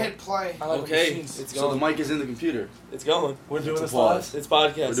play. Okay, so the mic is in the computer. It's going. We're doing this live. It's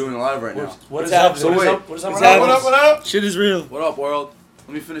podcast. We're doing it live right now. What is happening? up? So What is wait. up? What up? What up? Shit is real. What up, world?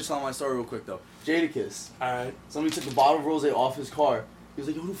 Let me finish telling my story real quick though. Jadakiss. Alright. Somebody took the bottle of rosé off his car. He was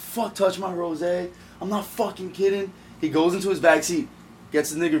like, "Yo, who the fuck touched my rosé? I'm not fucking kidding." He goes into his back seat,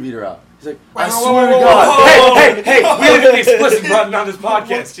 gets the nigger beater out. He's like, "I swear to God." Hey, we didn't hit the explicit button on this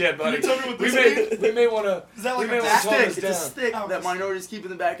podcast yet, buddy. Can you tell me what We this may want to. Is that like we may a wanna stick? tone It's this a down. stick Oh, that minorities keep in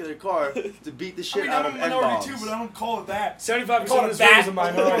the back of their car to beat the shit out of I'm a minority N-bombs. too, but I don't call it that. 75% Call of it this bat, room is a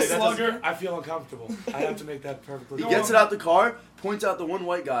minority. That slugger. doesn't- I feel uncomfortable. I have to make that perfectly He clear. gets it out the car, points out the one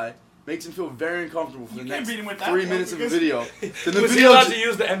white guy, makes him feel very uncomfortable for the You can't next beat him with that, 3 though, minutes of the because- video. Then the Was he video allowed ju- to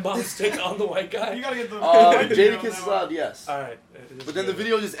use the N-bomb stick on the white guy? You gotta get the. Jadakiss is allowed, yes. Alright. But then the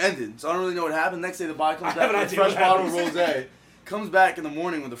video just ended, so I don't really know what happened. Next day, the guy comes I have back an with a idea fresh what bottle of happens. rosé. Comes back in the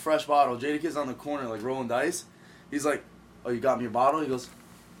morning with a fresh bottle. Jadakiss on the corner, like rolling dice. He's like, "Oh, you got me a bottle?" He goes,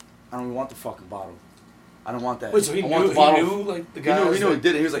 "I don't even want the fucking bottle. I don't want that. Wait, so he I want knew, the bottle. he knew, like, the He guy knew he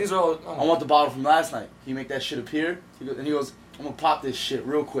did it. He was like, these are all, I want the bottle from last night. Can you make that shit appear?" And he goes, "I'm gonna pop this shit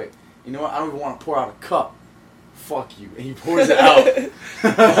real quick. You know what? I don't even want to pour out a cup. Fuck you." And he pours it out.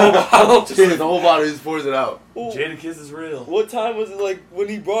 the whole bottle. Yeah, the whole bottle, he just pours it out. Jadakiss is real. What time was it? Like when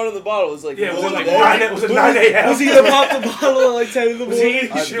he brought in the bottle? It was like Yeah, was it like morning? 9 was it 9 a.m.? Was he gonna pop the bottle at like 10 in the Was morning? he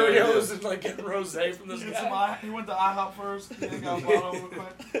eating I have no idea. Cheerios and like getting rosé from this guy? He went to IHOP first. He got a bottle real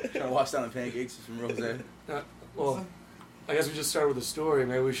quick. Trying to wash down the pancakes with some rosé. Well, I guess we just started with a story.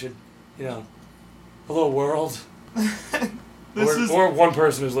 Maybe we should, hello world. Or one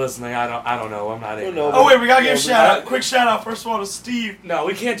person who's listening. I don't know. I'm not in. no, Oh wait, we gotta give a Yeah, shout out. Quick shout out first of all to Steve. No,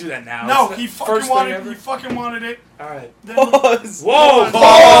 we can't do that now. No, It's he the fucking first thing wanted. ever. He fucking wanted it. All right. Then Pause. Whoa!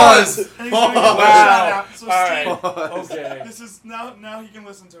 Pause! And he's gonna give a Wow. shout out. So All Steve, right. Okay. this is now he can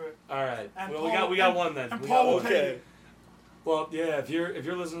listen to it. All right. And Well, Paul- we got one then. And We Paul got will one. pay Okay. you. Well, yeah. If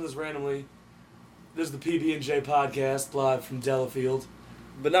you're listening to this randomly, this is the PB&J podcast live from Delafield.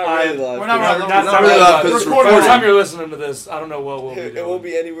 But not really live. We're not Not really not really live, 'cause it's By the recorded. time you're listening to this, I don't know what we'll be doing. It won't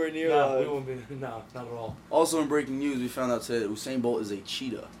be anywhere near No, live. we won't be. No, not at all. Also in breaking news, we found out today that Usain Bolt is a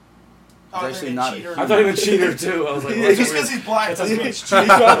cheetah. Oh, actually they're not a cheater. human. I thought he was a cheater too. I was like, Yeah, well, Just that's because he's black That's doesn't mean weird. he's He's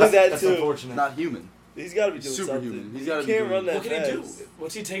probably that That's too. unfortunate. Not human. He's got to be doing Superhuman. something. He's He gotta be can't doing- run that What can he do? fast.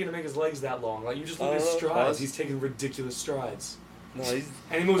 What's he taking to make his legs that long? Like you just look I at his don't know. strides. Pause. He's taking ridiculous strides, No, he's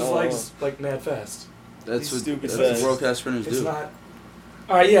and he moves his Oh. legs like mad fast. That's He's what stupid that's fast. what world class sprinters It's do. not.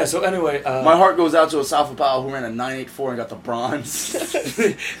 All right, yeah. So anyway, My heart goes out to a South Pal who ran a 9.84 and got the bronze.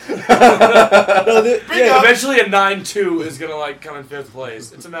 no, yeah. eventually a 9.2 is gonna like come in 5th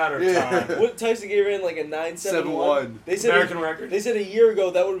place. It's a matter of Yeah. time. What Tyson Gay ran like a 9.71. 7.1. They said American record, They said a year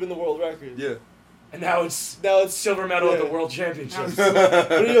ago that would have been the world record. Yeah. and now it's Now it's silver medal at Yeah. the World Championships. but,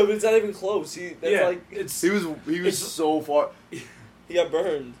 but it's not even close. That's yeah, like it's He was It's- so far. he got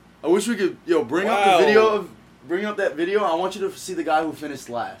burned. I wish we could bring up Wow. the video bring up that video. I want you to see the guy who finished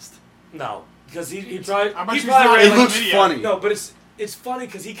last. no because he probably I bet he you probably not- ran It like, looks video. funny. no, but it's funny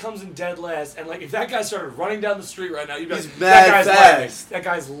because he comes in dead last, and like if that guy started running down the street right now, you'd be He's like, mad that guy's fast. lightning. That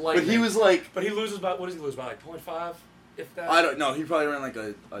guy's lightning. But he was like, But he loses by what does he lose by like 0.5, if that. I don't know. He probably ran like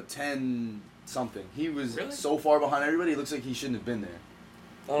a 10 something. He was Really? so far behind everybody. It looks like he shouldn't have been there.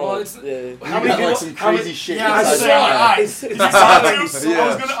 I don't Well, know. it's- yeah. How He many got, people? like some how crazy many- shit. Yeah, I was inside saying, the eye. alright. It's- If you it's- saw it,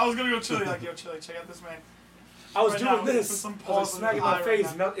 Yeah. I was gonna go Chili. Like, yo, Chili, check out this man. I was Right doing now, this. put some I was pause like, in smacking the my eye face.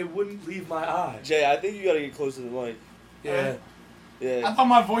 right No, it wouldn't leave my eye. Jay, I think you gotta get closer to the mic. Yeah. I Yeah. thought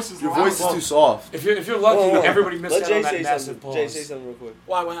my voice was Your loud. voice is too soft. If you're lucky, Hold on. everybody missed Let out Jay on that say massive something. pause. Jay, say something real quick.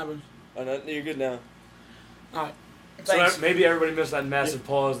 Why? What happened? Oh, no, you're good now. Alright. So Thanks. maybe everybody missed that massive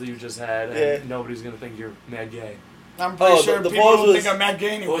pause that you just had, and Yeah. nobody's gonna think you're mad gay. I'm pretty Oh, sure the people pause don't was- think I'm Matt Gay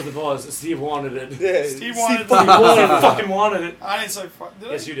What anyway. was the pause? Steve wanted it. Yeah. Steve wanted Steve fucking wanted it. I didn't say fuck. Did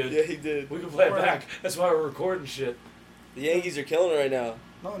I? Yes, you did. Yeah, he did. We can play it back. That's why we're recording shit. The Yankees are killing it right now.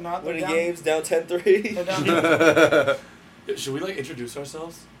 No, not. They're Winning down. games, down 10-3. They're down. Should we like introduce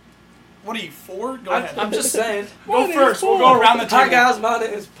ourselves? What are you, 4? Go ahead. I'm just saying. Go first. We'll go around the Hi table. guys, my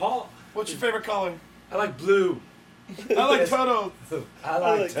name is Paul. What's your favorite color? I like blue. I like Toto. I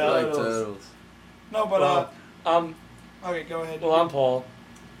like like I like turtles. turtles. No, but Well, okay, go ahead. well, I'm Paul.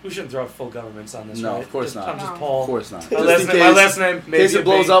 We shouldn't throw full governments on this, No, right? of course not. I'm just No. Paul. Of course not. My Just last, in name, case, my last name in may case be a it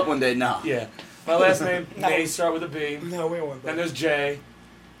blows B. up one day, no. Yeah. My last name No. may start with a B. No, we won't. Then there's J.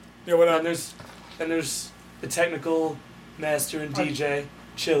 Yeah, what Then there's the technical master and DJ,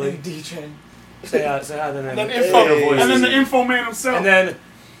 Chili. DJ. Say hi then. And then Hey. info. Hey. And then the info man himself. And then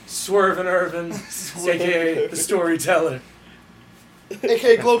Swerve and Irvin, aka the storyteller.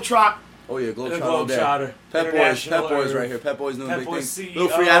 AKA Globetrot.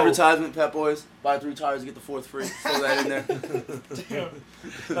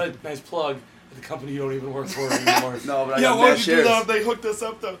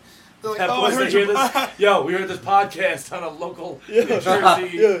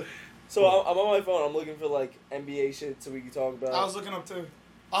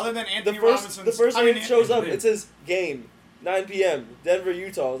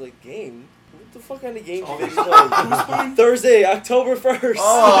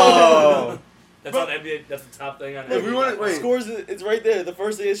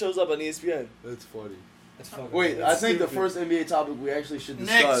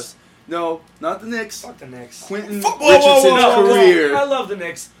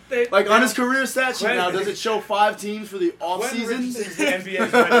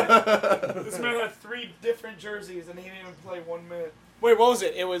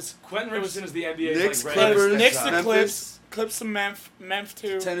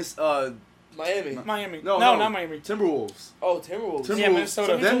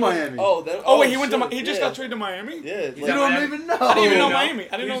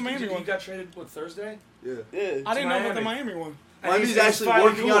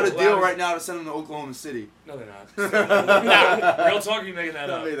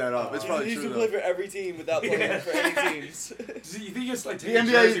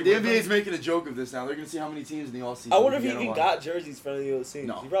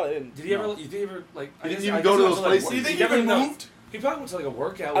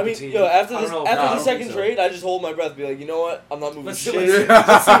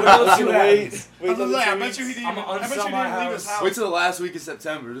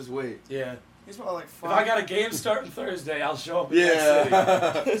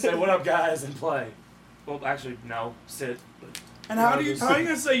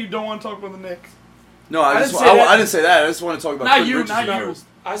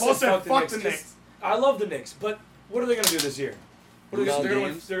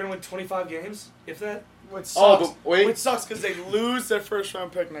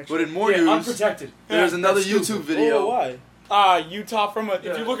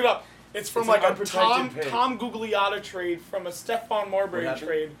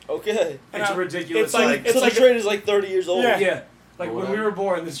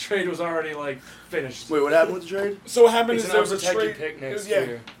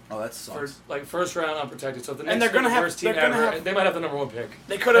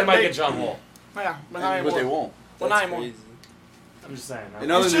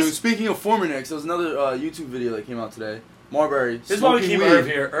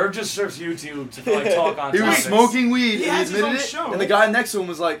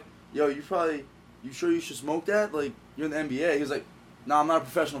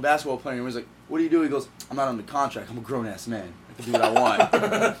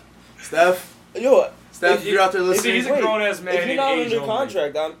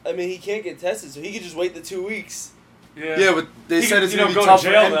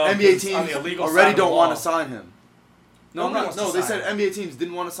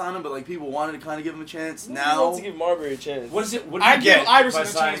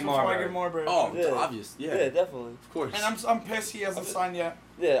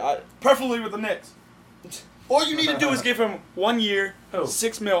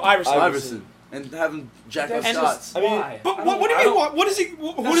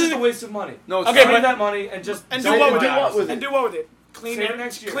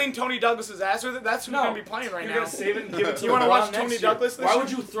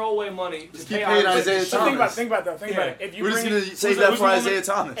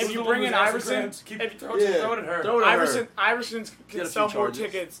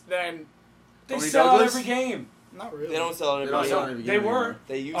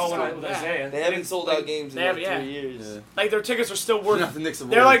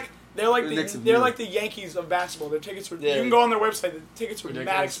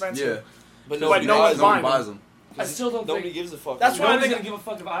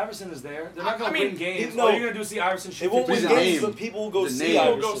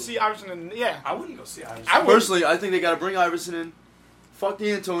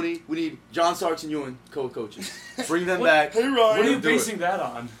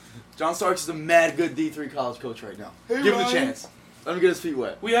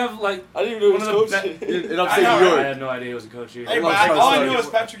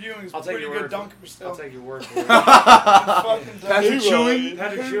 word for it. Fucking Patrick dumb. Ewing.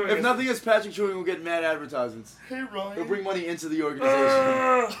 Patrick Ewing. If is- nothing else, Patrick Ewing will get mad advertisements. Hey Ryan. He'll bring money into the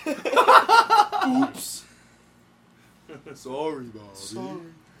organization. Oops. Sorry, Bobby. Sorry.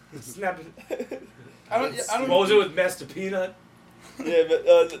 Snap it. I don't. What was it with Master Peanut? Yeah,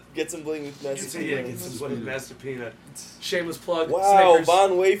 but get some bling with Messi. Yeah, get some bling with Master Peanut. Shameless plug. Wow, Snickers.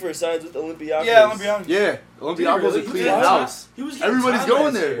 Von Wafer signs with Olympiacos. Yeah, Olympiacos. Yeah, Olympiacos really? a clean Yeah. house. He was getting Everybody's time going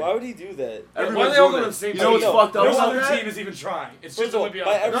last there. year. Why would he do that? Why are Everybody's they all going on the same You know what's team? fucked up No about other that? team is even trying. It's First just of all, Olympiacos.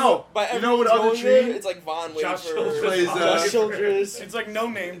 by every, No, by you know what everyone's other going there, team? it's like Von Wafer, Josh Childress. plays, Josh Childress, It's like no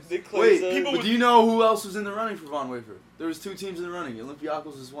names. Nick Wait, Claza. people but do you know who else was in the running for Von Wafer? There was 2 teams in the running.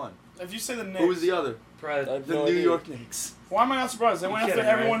 Olympiacos is one. If you say the Knicks, Who was the other? Pride. I have The no New idea. York Knicks. why am I not surprised? They went You're after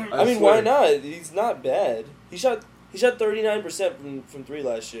kidding, everyone right? who. I mean, swear. why not? He's not bad. He shot 39% from 3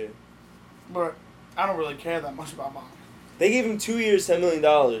 last year. But I don't really care that much about mine. They gave him 2 years, $10 million.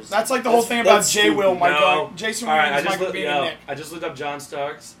 That's like the whole thing about that's J. Will, stupid. Michael. Jason All right, Williams, Michael being a Nick. I just looked up John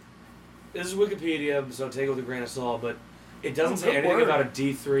Starks. This is Wikipedia, so take it with a grain of salt, but it doesn't say good anything word. about a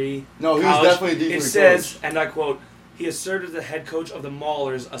D3. No, he was college. definitely a D3 It says, coach. and I quote, he has served as the head coach of the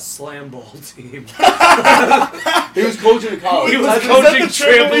Maulers, a slam ball team. He was coaching at college. He was Is that coaching the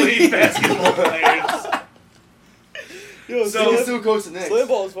trampoline? trampoline basketball players. Yo, So he still coached the Knicks. slam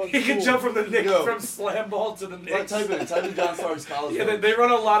ball is fucking He can cool. jump from the Knicks, Yo. from slam ball to the Knicks. Type in John Starks college. Yeah, they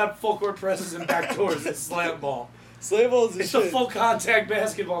run a lot of full court presses and backdoors in slam ball. Slam ball is It's shit. a full contact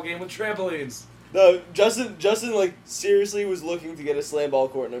basketball game with trampolines. No, Justin, like, seriously was looking to get a slam ball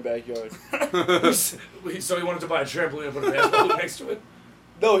court in our backyard. So he wanted to buy a trampoline and put a basketball hoop next to it?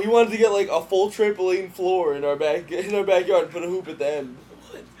 No, he wanted to get, like, a full trampoline floor in our backyard and put a hoop at the end.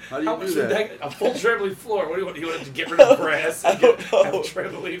 How do How you much do would that? that? A full trampoline floor? What do you want? You wanted to get rid of grass I and don't have a know.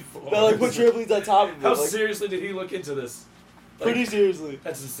 trampoline floor? No, like, put trampolines on top of it. How like, seriously did he look into this? Like, pretty seriously.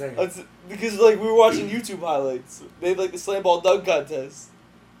 That's insane. Because, like, we were watching YouTube highlights. They had, like, the slam ball dunk contest.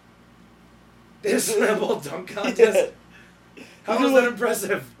 This slam ball dunk contest? How They is do, that like-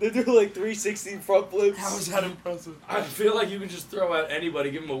 impressive? They do, like, 360 front flips. How is that impressive? I feel like you could just throw out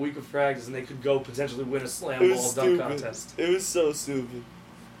anybody, give them a week of practice, and they could go potentially win a slam It ball was dunk stupid. contest. It was so stupid.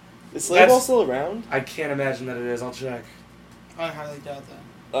 Is slam That's- ball still around? I can't imagine that it is. I'll check. I highly doubt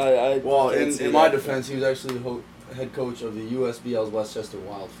that. I Well, can't see in my that. defense, he was actually head coach of the USBL's Westchester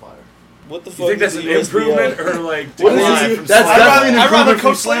Wildfire. What the You fuck think that's is an the USBL? improvement or like What is decline this? from That's slam definitely an I'd rather improvement from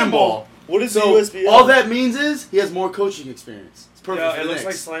coach slam slam ball. ball. What is So the USBL? all that means is he has more coaching experience. It's perfect Yeah, for it the looks like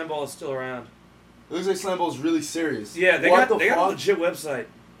Knicks. slam ball is still around. It looks like slam ball is really serious. Yeah, they What got a fuck? legit website.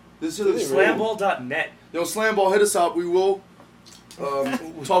 This Really? is Slamball.net. Yo, slam ball, hit us up. We will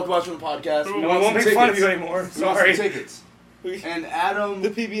talk about you on the podcast. We won't make fun of you anymore. We want Sorry. some tickets. And Adam, the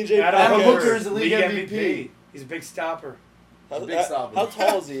PB&J Adam podcast. Hooker is the league MVP. He's a big stopper. How, He's a big stopper. how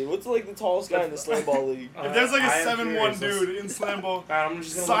tall is he? What's like the tallest guy in the slam ball league? If there's like I a am 7'1" curious. dude in slam ball, Alright, I'm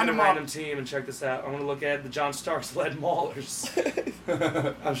just gonna Sign look at a him up. random team and check this out. I'm gonna look at the John Starks led Maulers.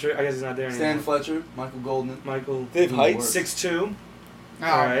 I'm sure. I guess he's not there Stan anymore. Fletcher, Michael Goldman. Michael. They have heights. 6'2". oh,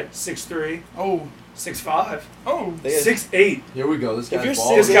 Alright. 6'3". oh, 6'5". oh, They have- 6'8". Here we go. This If guy's you're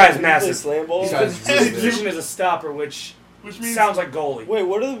ball. This six, guy's you play massive. Slam ball. This guy's His really big. position is a stopper, which which means sounds like goalie. Wait,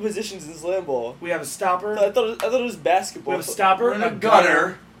 what are the positions in slam ball? We have a stopper. I thought it was We basketball. have a stopper, And a a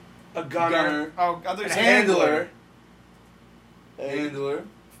gunner. a gunner, oh, I thought you A said handler. Hey, Handler.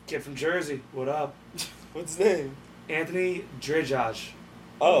 kid from Jersey. What up? what's his name? Anthony Drejaj.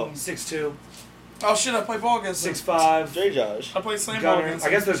 Oh, 6'2", Oh shit, I play ball against him. 6'5", Dre Josh. I play slam ball gunner. against I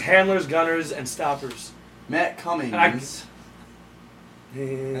him. guess there's handlers, gunners, and stoppers. Matt Cummings.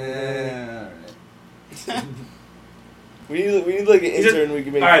 And Alright. We need like an He's a- intern we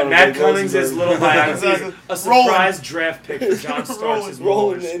can make All fun right, of. Matt like Cummings is Rosenberg. little biography. Exactly. A surprise draft pick for John Starks' Rolling.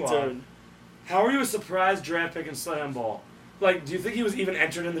 Rolling Maulers the squad. intern. How are you a surprise draft pick in slam ball? Like, do you think he was even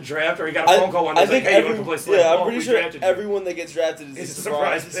entered in the draft, or he got a phone call one day I like, think "Hey, you want to play slam yeah, ball? I'm pretty We sure drafted you." everyone that gets drafted is It's a a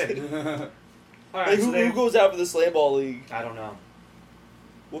surprise surprise. pick. All right, Like, so who goes out for the slam ball league? I don't know.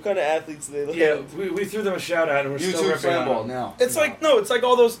 What kind of athletes do they look Yeah, like? we threw them a shout out, and we're still YouTube ripping slam on ball them. now. It's like no, it's like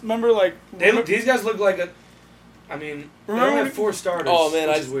all those. Remember, like These guys look like a. I mean, they Remember only when- have 4 starters. Oh man,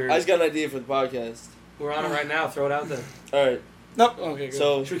 which I is weird. just got an idea for the podcast. We're on it right now. Throw it out there. All right, nope. Okay, good.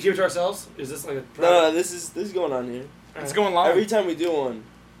 so Should we keep it to ourselves? Is this like a? no, this is going on here. it's going live. Every time we do one,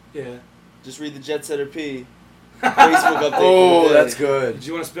 Yeah. just read the Jet Setter P Facebook update. Oh, for the day. that's good. Do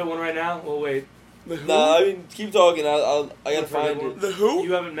you want to spit one right now? We'll wait. The who? No, I mean keep talking. I gotta Look for find the- it. The who?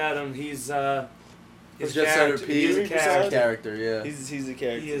 You haven't met him. He's His Jet Setter character. P. He's a He's character. Character, yeah. He's a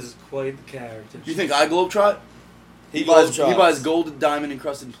character. He is quite the character. Do you think I Globetrot? He buys globetrots. gold diamond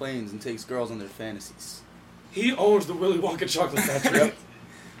encrusted planes and takes girls on their fantasies. He owns the Willy Wonka chocolate factory.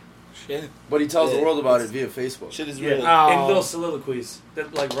 Shit. But he tells Yeah, the world about it it's- via Facebook. Shit is Yeah, real. Oh. in little soliloquies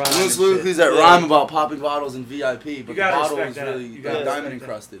that like rhyme. Those and shit. soliloquies that Yeah. rhyme about popping bottles in VIP, but the gotta bottle respect is that. really You gotta diamond respect that.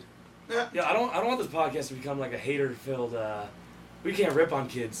 encrusted. Yeah, I don't want this podcast to become like a hater-filled We can't rip on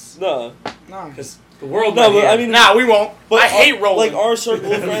kids No. No. because the world. No, not but here. I mean, Nah, we won't. but I hate Roland. Like our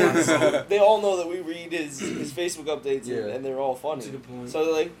circle of friends, they all know that we read his Facebook updates Yeah. and they're all funny. That's a good point. So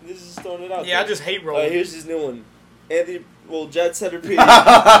they're like, this is just throwing it out. yeah, I there. just hate All right, Roland. here's his new one. Anthony, Jet Setter P.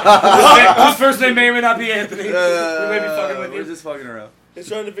 Whose first name may or may not be Anthony. we may be fucking with We're you. just fucking around. He's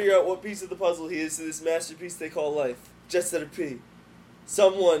trying to figure out what piece of the puzzle he is to this masterpiece they call life. Jet Setter P.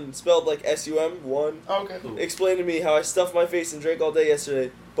 Someone, spelled like S-U-M, one, Okay. explained to me how I stuffed my face and drank all day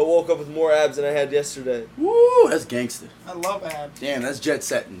yesterday, but woke up with more abs than I had yesterday. Woo, that's gangster. I love abs. Damn, that's jet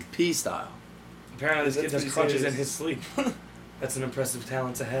setting. P style. Apparently, this kid That's has pretty crunches in serious. his sleep. That's an impressive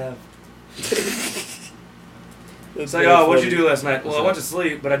talent to have. That's It's like, very oh, what'd you funny. do last night? What's Well, I that? went to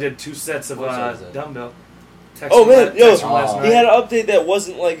sleep, but I did 2 sets of What set is that? dumbbell. Oh, man, yo, text from last Oh. He night. had an update that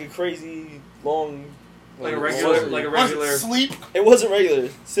wasn't like a crazy long... like a long- regular, like a regular. Sleep. It wasn't regular.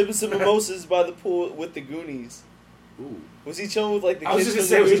 Sipping some mimosas by the pool with the Goonies. Ooh. Was he chilling with like the I was kids? just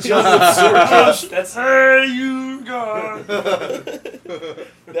gonna from say, was the he Goonies? chilling with Swordfish? That's Hey, you God. That-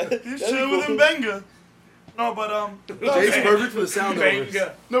 He's that'd be chilling with cool. Mbenga. No, but Jay's perfect for the sound overs.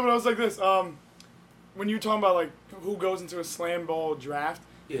 Banga. No, but I was like this. When you talking about like who goes into a slam ball draft,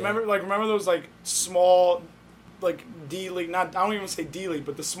 Yeah. remember those like small, like D league. Not I don't even say D league,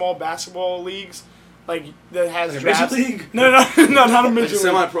 but the small basketball leagues, like that has Like a drafts. midget league? No, not a Like midget league.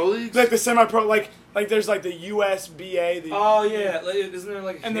 semi-pro leagues? Like the semi-pro, like there's like the USBA. The Oh yeah, like, isn't there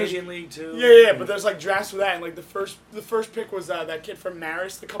like a And there's- Canadian league too? yeah, but there's like drafts for that, and like the first pick was that kid from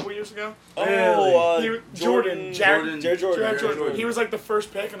Marist a couple years ago. Oh, He- Jordan, Jared Jared Jordan. Jared Jordan. He was like the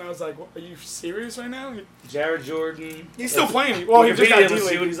first pick, and I was like, what, "Are you serious right now?" Jared Jordan. He's still playing. Well, he just got Wikipedia, D let's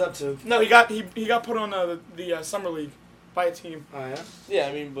see what League. he's up to. No, he got put on the summer league by a team. Oh yeah. Yeah,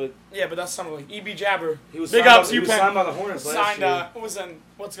 I mean, but Yeah, but that's summer league. EB Jabber He was Big signed ups, by, he was UPenn. signed by the Hornets last signed. year. Was in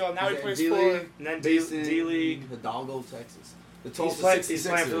what's it called now? He He's plays in for. D-League. And then Based in D League. Hidalgo, Texas. The He's Tulsa playing for the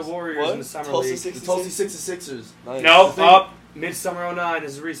 66ers. Warriors What? in the summer Tulsa league. 66? The Tulsa 66ers. nice. No, The thing- up. Midsummer 09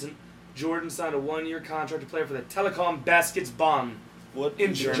 is recent. Jordan signed a 1-year contract to play for the Telekom Basketsbahn. What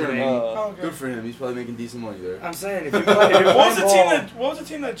In Germany. Oh, okay. Good for him. He's probably making decent money there. I'm saying, if you play, if you're What was the playing team ball- What was the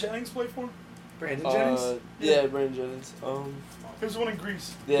team that Jennings played for? Brandon Jennings? Yeah, Brandon Jennings. It was one in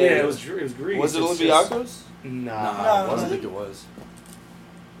Greece. Yeah, Yeah, it was Greece. Was it It's just- Olympiacos? Nah. I no. don't think it was.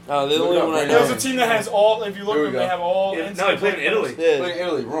 No, they're the Look only it up one I right There know. was a team that has all. If you look Here at we them, they go. have all. Yeah, NCAA no, he played in Italy. Yeah. Playing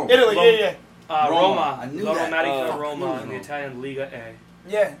Italy, Rome. Italy, yeah. Roma. Roma. I knew Loro that. Medica Oh, Roma I in knew the Italian Liga A.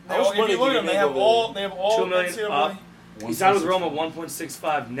 Yeah. How much If money you look did at them, he they make have over all. They have all 2 million NCAA. up. He signed with Roma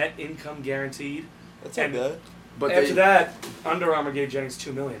 1.65 net income guaranteed. That's not And- bad. But After they, that, Under Armour gave Jennings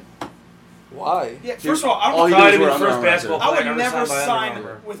 $2 million. Why? Yeah. First of all, I all would. he Probably did be was the wear first Under Armour out basketball there. I player would ever never signed by Under sign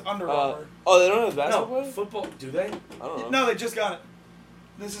Armour. with Under Armour. Oh, they don't have basketball No, players? football. Do they? I don't know. No, they just got it.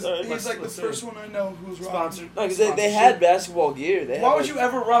 This is. Alright, He's let's- like the let's see. first one I know who's rocking. Sponsored. No, because they had basketball gear. They had, Why would like- you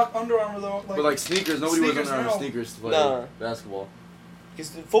ever rock Under Armour though? But like sneakers, nobody wears Sneakers, Under Armour no. sneakers to play Nah. basketball.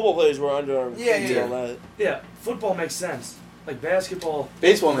 Because the football players were Under Armour. Yeah, and yeah. all that. Yeah, football makes sense. Like basketball.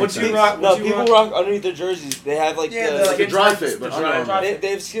 Baseball What makes you sense. rock- No, what you people rock underneath their jerseys. They have like Yeah, the... they're Like a Skin dry tight, fit, but the Under dry- Armour. they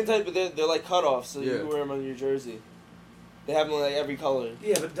have skin tight, but they're like cut off, so Yeah. you wear them on your jersey. They have them like every color.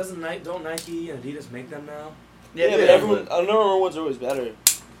 Yeah, but don't Nike and Adidas make them now? Yeah, but yeah, everyone Under Armour ones are always better.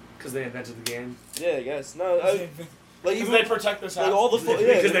 Because they invented the game. Yeah, I guess. No, like Because even they protect this house. like all the Because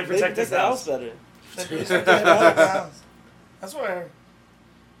yeah, they protect this the house house. better. They protect the house. That's what I heard.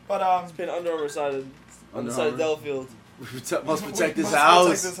 But It's been Under Armour sided on the Under side of Armour. Delafield. We must we protect this must house.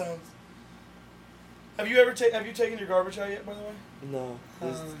 protect this house. Have you taken your garbage out yet? By the way. No,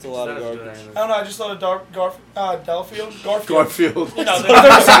 it's a Uh, lot of That doesn't do garbage. anything. I don't know. I just thought of Delafield. Garfield. Garfield. You know,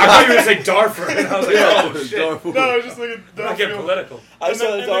 I thought you were going to say Darfur. And I was like, Yeah, oh, shit. Garfield. No, I was just thinking I'm not getting Delafield. political. I And saw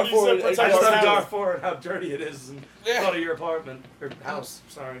then- the and then dark you forward. said and protect I just this thought house. of Darfur and how dirty it is and Yeah. thought of your apartment. Or house,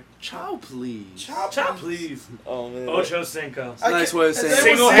 sorry. Child, please. Chop, please. Oh man. Ocho Cinco. It's a nice way of Is saying that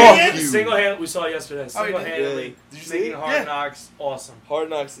Single what handedly, it is? single-handedly, we saw yesterday. Oh, you did? Single-handedly, Yeah. Did you see making it? Hard Yeah. Knocks awesome. Hard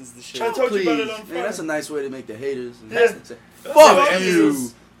Knocks is the shit. I told you about it on Man, Friday. that's a nice way to make the haters. And Yeah. say, Fuck Fuck you.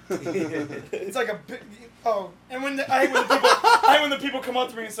 you. It's like a big. Oh, and I hate when the people come up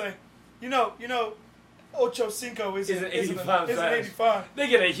to me and say, you know, Ocho Cinco isn't 85 isn't fast. 85. They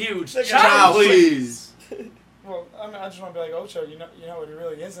get a huge They get chop, Child, please. please. Well, I mean, I just want to be like Ocho. You know what it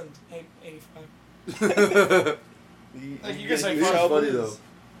really isn't 85. Like, you can say It's fuck. funny though.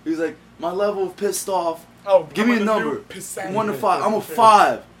 He's like, my level of pissed off. Oh, Give me I'm a the number. new Pisani. 1 to 5. I'm a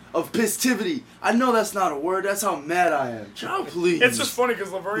 5 of pistivity. I know that's not a word. That's how mad I am. Child, please. It's just funny because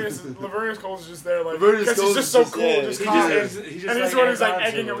Laverius Cole's just there, like, Laverius because he's Cole's just so just- cool, yeah, just he calm. just- He's And he's the one who's, like,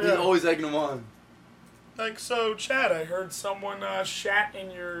 egging him He's Yeah. always egging him on. Like, so, Chad, I heard someone shat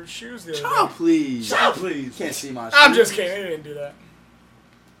in your shoes the other Oh, day. please. Shut up, please. Can't see my I'm shoes. just kidding. He didn't do that.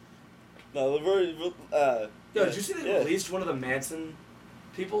 No, Yo, did you see they yeah. released one of the Manson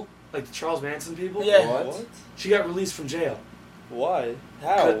people? Like the Charles Manson people? Yeah. What? She got released from jail. Why?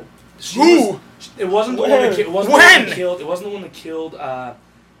 How? She Who? It wasn't the Where? one that it wasn't When? the one that killed. It wasn't the one that killed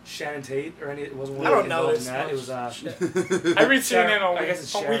Shannon Tate or any. It wasn't one I that don't know involved this in that. It much. was I read Sharon- CNN on, I guess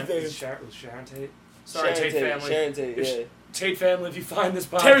it's on Sharon. weekdays. It's Sharon Tate. Sorry, Sharon Tate family. Sharon Tate, If yeah. Tate family, if you find this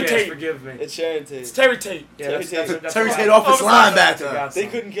Terry podcast, Tate. forgive me. It's Sharon It's Tate. Terry Tate. Yeah, Terry that's Terry why- Tate offensive Oh, linebacker. They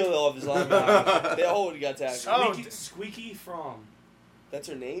couldn't kill the offensive linebacker. They all would have got tackled. Oh, Squeaky Fromm. That's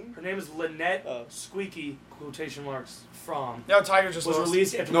her name? Her name is Lynette Oh. Squeaky quotation marks Fromm. No, Tiger just Was lost.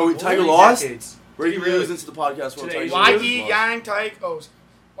 released after No, more Tiger than lost? decades. Breaking Did he really? news into the podcast world. To the Tiger Asian Woods YE lost. Yang Taik. Oh,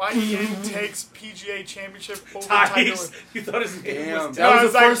 YE Yang takes PGA Championship over Tiger Tigers. Woods. You thought his name Damn, was that was No, the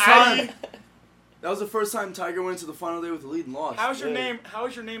it's like first time. IE. That was the first time Tiger went to the final day with the lead and lost. How's your Yeah. name? How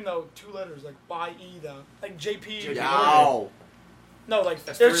is your name though? 2 letters, like YE though, like JP. JP. Yow. No, like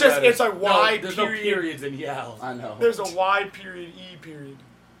That's it's three just letters. it's like Y No, there's period. no periods in Yao. I know. There's a Y period E period.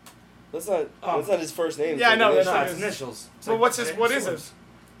 That's not. Oh. That's not his first name. Yeah, I know, It's that's like not It's his- initials. It's But what's his? James What is Swords.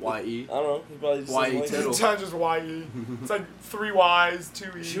 it? YE. I don't know. He probably just YE doesn't like Tittle. It's not just YE. It's like 3 Y's,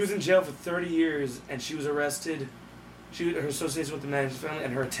 2 E's. She was in jail for 30 years, and she was arrested. Her association with the Manson family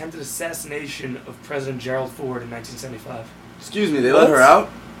and her attempted assassination of President Gerald Ford in 1975. Excuse me, they let her What? out?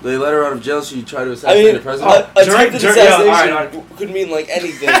 They let her out of jail so you try to I assassinate mean, the president? attempted during- assassination yeah, all right. could mean like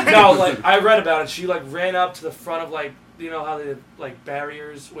anything. No, like I read about it. She like ran up to the front of like how they had, like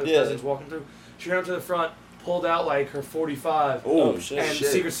barriers where the Yeah. president's walking through. She ran up to the front, pulled out like her 45, Oh, shit. and shit.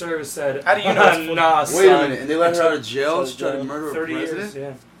 Secret Service said, How do you know it's 40? nah, Wait a son, minute, and they let her out of So jail? She tried to dumb. murder a 30 president? years.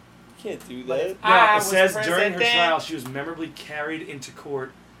 Yeah. Can't do that. No, I it was says during her president. trial she was memorably carried into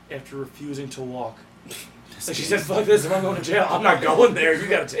court after refusing to walk. So she said, "Fuck this! If I'm going to jail, I'm not going there. You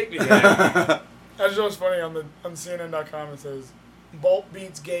gotta take me there." That's just funny on CNN.com. It says Bolt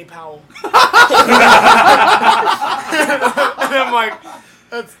beats Gay Powell. And I'm like,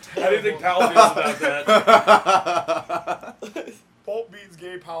 that's How do you think terrible. Powell feels about that? Bolt beats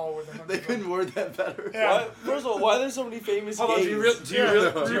Gay Powell with 100. They couldn't word that better. Yeah. Why, first of all, why are there so many famous Hold on, gays? do you Yeah.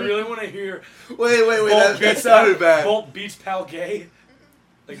 really want to hear Wait, Bolt that beats sounded bad. Bolt beats Pal gay?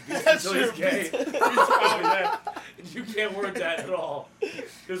 Like beats That's until he's true. gay. Beats Powell, yeah. You can't word that at all.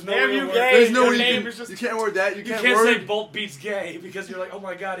 There's no Damn way you to word gay. There's no Your way name you is just- can't word that. You You can't, can't word, say Bolt beats gay because you're like, oh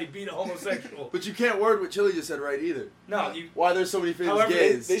my god, he beat a homosexual. but you can't word what Chili just said right either. No, you. Why there's so many famous However, They,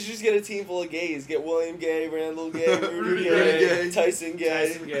 gays? they should just get a team full of gays. Get William Gay, Randall Gay, Rudy Rudy Gay, Gay. Tyson Gay.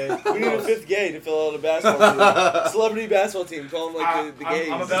 Tyson gay. We need a 5th gay to fill out a basketball team. Celebrity basketball team. Call them like the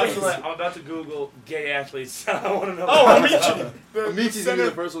gays. I'm about to Google gay athletes. I want to know. Oh, about Amici. them. Amici's gonna be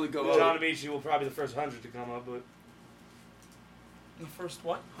the first one to come up. John Amici will probably be the first 100 to come up, but The first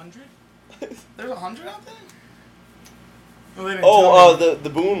what? 100? There's 100 out there? No, they didn't Oh, tell me. the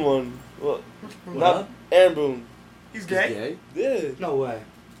Boone one. Well, What not up? Aaron Boone. He's He's gay? gay? Yeah. No way.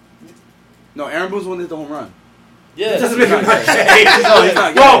 No, Aaron Boone's the one that hit the home run. Yeah. Doesn't make him not not gay. gay. No, he's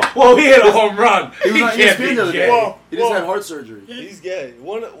not gay. Whoa, he hit a home run. He was on can't ESPN be the other gay. day. Whoa, He just whoa. had heart surgery. He's gay.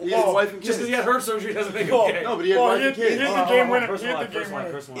 One. He has a Well, wife and Just kids. because he had heart surgery doesn't make Whoa. him gay. No, but he had Well, wife he and had- he kids. had- Hold the on, game hold on, winner. personal He life, hit the game personal life,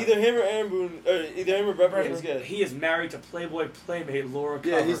 winner. personal either life. him or Aaron Boone, or either him or Brett Boone is gay. He is married to Playboy playmate Laura Cover.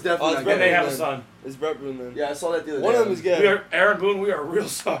 Yeah, he's definitely Oh, not it's gay. And they have a Then. son. It's Brett Boone then. Yeah, I saw that the other day. One of them is gay. We are Aaron Boone. We are real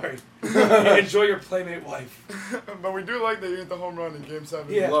sorry. Enjoy your playmate wife. But we do like that you hit the home run in Game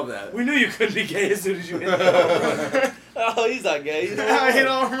 7. Yeah. Love that. We knew you couldn't be gay as soon as you hit that. Oh, he's not gay. He's I hit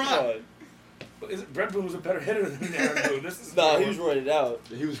a home run. God. Brett Boone was a better hitter than Aaron Boone. This is Nah, he was rated out,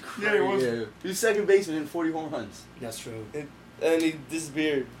 He was Yeah, crazy. he was. He was second baseman in 40 home runs. That's true. and he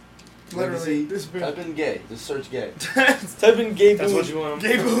disappeared. Literally. This Type in gay. Just search gay. Type in Gay That's Boone. what you want.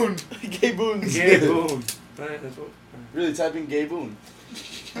 Gay Boone. Gay Boone. Gay Boone. Right, that's what. Really, type in gay Boone.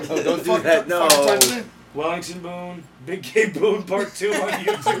 Oh, don't do Fuck- that. No. fucking type it in. Wellington Boone, Big Gay Boone Part 2 on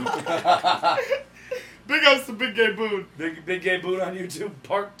YouTube. Big ups to Big Gay Boone. Big Gay Boone on YouTube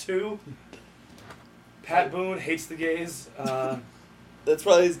Part 2. Pat Boone hates the gays. That's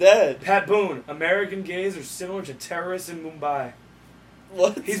probably his dad. Pat Boone, American gays are similar to terrorists in Mumbai.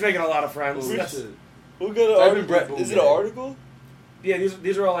 What? He's making a lot of friends. Holy That's- shit. Who got an Type in article? Brett Boone Is it gay. an article? Yeah,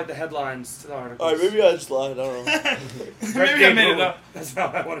 these are all like the headlines to the articles. Alright, maybe I just lied. I don't know. Brett Maybe I Gay made Boone. it up. That's how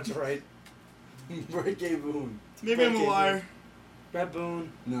I wanted to write. Brett Gay Boone. Maybe I'm a liar. Brett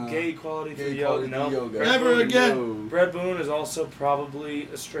Boone, No. gay equality Gay through equality yoga. No. through yoga. Brett Never Boone- again. No. Brett Boone is also probably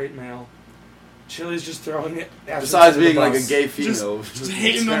a straight male. Chili's just throwing it. after Besides the being like a bus. gay female. just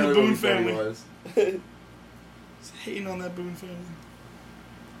hating on the apparently Boone what he thought he family. was. Just hating on that Boone family.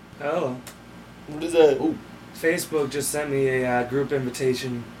 Oh. What is that? Ooh. Facebook just sent me a group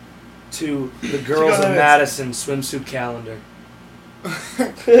invitation to the Girls got of it. Madison swimsuit calendar.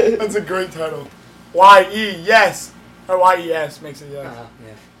 That's a great title. Y-E, yes. Or Y-E-S makes it yes.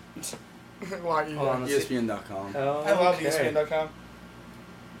 Yeah. Y-E, Hold on, yes. let's see. ESPN.com. Oh, I love okay. ESPN.com.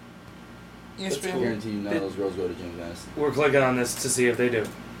 That's ESPN. cool. Guarantee you none of those girls go to James Madison. We're clicking on this to see if they do.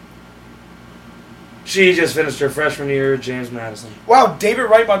 She just finished her freshman year at James Madison. Wow, David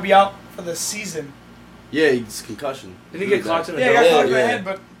Wright might be out for the season. Yeah, it's concussion. Did he get clocked in the Yeah, he got dome? caught in the yeah. head,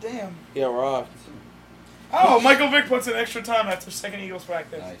 but damn. Yeah, rocked. Oh, Michael Vick puts in extra time after second Eagles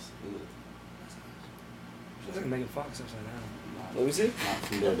practice. Nice. She's like Megan Fox upside down. Let me see. Not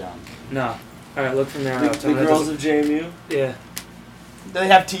from there down. No. All right, look from there out. The Tell me that girls doesn't- of JMU. Yeah. Do they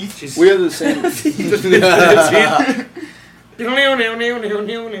have teeth? She's. We have the same. Big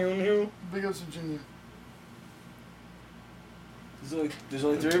ups to Junior. There's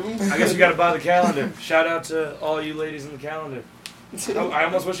only 3 of them? I guess you got to buy the calendar. Shout out to all you ladies in the calendar. I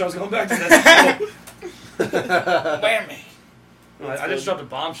almost wish I was going back to that school. Whammy. I just dropped a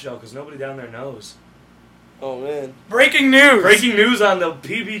bombshell because nobody down there knows. Oh man. Breaking news. Breaking news on the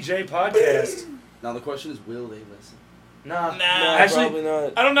PBJ podcast. Now the question is, will they listen? Nah. Nah. No, Actually, probably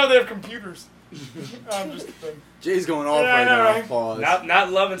not. I don't know they have computers. I'm just kidding. Jay's going off Yeah, I right know, now. right? Pause.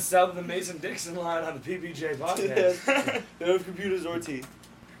 not loving south of the Mason-Dixon line on the PBJ podcast. They don't have computers or teeth.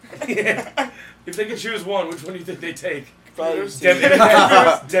 Yeah. If they could choose one, which one do you think they take? Probably Computers. Dem teeth.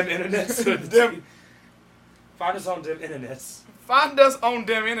 internet. Dem internets. or the Dem- teeth? Find us on Dem internets. Find us on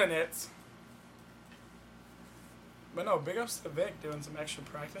them internets. But no, big ups to Vic doing some extra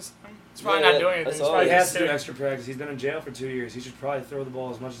practice. He's probably Yeah, not doing anything. that's He's all. probably He just has to do sitting. extra practice. He's been in jail for 2 years. He should probably throw the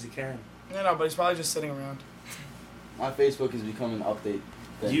ball as much as he can. No, but he's probably just sitting around. My Facebook has become an update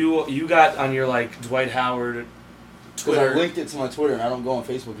thing. You got on your like Dwight Howard Because I Twitter. linked it to my Twitter and I don't go on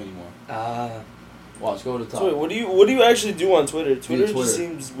Facebook anymore. Watch, go to the top. So wait, what do you actually do on Twitter? Twitter Twitter. just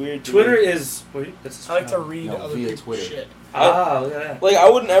seems weird. To Twitter me. is. Wait, that's I like to read No, other via people's Twitter. shit. look at that. Like I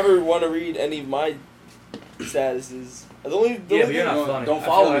wouldn't ever want to read any of my statuses. The only Yeah, but you're not Don't- funny. Don't I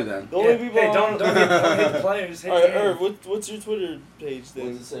follow feel me like- then. The only Yeah. people. Hey, don't hit the players. Hit All right, the game. Irv, what's your Twitter page What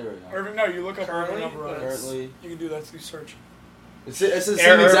thing? does it say right now? Irving, no, you look up Currently? Irving Alvarado. Currently, You can do that through search. it says the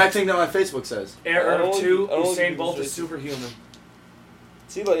Error. same exact thing that my Facebook says. Air I don't Irv like- 2, I don't like Usain people's Bolt is faces. superhuman.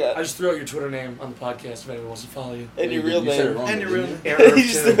 See, like, I just threw out your Twitter name on the podcast if anyone wants to follow you. and your You- real you said it name. wrong, And your didn't real you? Air Irv You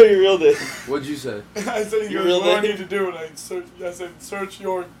just 2. threw your real name. What'd you say? I said, he Your goes, real what I name? need to do, and I said, search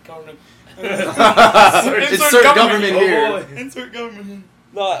your government. Insert government Oh, here. boy. Insert government here.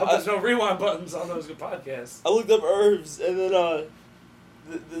 No, I hope I there's no rewind buttons on those good podcasts. looked up Irvs, and then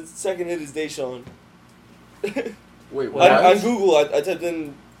the second hit is Deshaun. Wait, What what? on happened? Google, I typed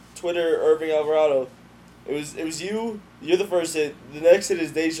in Twitter Irving Alvarado. It was you. You're the first hit. The next hit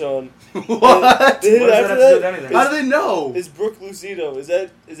is Deshaun. What? The hit What does that after have to do with that anything? How do they know? is Brooke Lucido. Is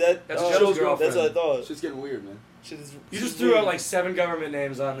that That's uh, Joe's girlfriend. That's what I thought. It's just getting weird, man. Shit is, You shit just is threw weird. out like 7 government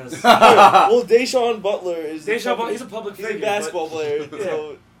names on this. Well, Deshaun Butler is the Deshaun Butler, fucking- he's a public he's figure. a basketball player,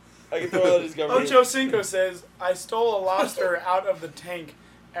 so I can throw out his government. Ocho Cinco says, I stole a lobster out of the tank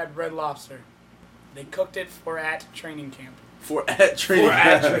at Red Lobster. They cooked it for at training camp. For at training. Or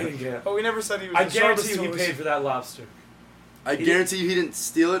at training camp. But we never said he was I the sharpest guarantee you he source. paid for that lobster. I guarantee you he didn't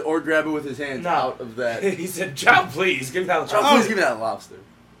steal it or grab it with his hands No. out of that. He said, "Child, please give me that Child, lobster." please give me that lobster.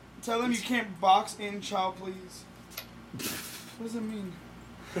 Tell them you can't box in, child, please. What does it mean?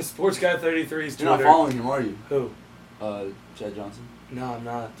 Sports Guy 33's You're not Twitter. following him, are you? Who? Chad Johnson? No, I'm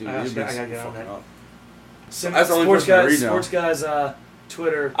not. Dude, I you're gotta being get on fucking that. up. That's That's the only person I read now. Sports Guy's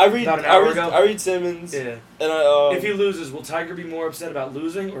Twitter. I read about an hour ago. I read Simmons, Yeah. and I If he loses, will Tiger be more upset about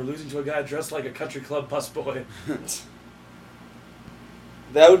losing or losing to a guy dressed like a country club busboy?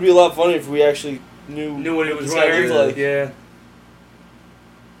 that would be a lot funnier if we actually knew Knew what he was this guy wearing. looked like. Yeah.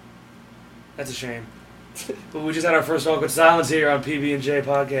 That's a shame. But we just had our first awkward silence here on PB&J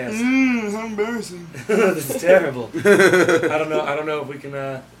podcast. How embarrassing. This is terrible. I don't know if we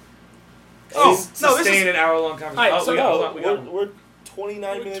can Oh, sustain no, this is... an hour-long conversation. Alright, Oh, so we got No, one. we're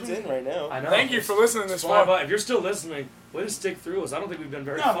 29 minutes in right now. I know. Thank you for listening this Fly far. by. If you're still listening, way to stick through us. I don't think we've been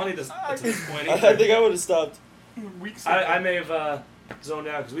very No, funny to this point I either. think I would have stopped. Weeks I may have zoned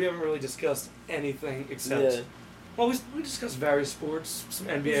out because we haven't really discussed anything except... Yeah. Well, we discussed various sports, some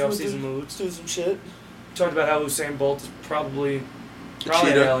NBA Let's offseason do- moves. Let's do some shit. Talked about how Usain Bolt is probably an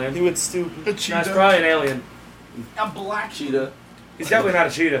cheetah. alien. He went stupid. A No, he's cheetah. probably an alien. A black Cheetah. He's definitely not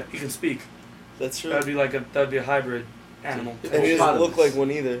a cheetah. He can speak. That's true. That'd be a hybrid animal. And he doesn't look like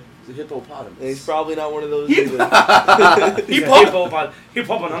one either. He's a hippopotamus. And he's probably not one of those He- either. He's pop-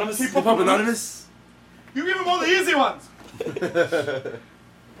 Hippo anonymous. Hippo anonymous? You give him all the easy ones.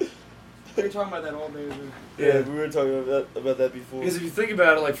 We were talking about that all day. Yeah, we were talking about that before. Because if you think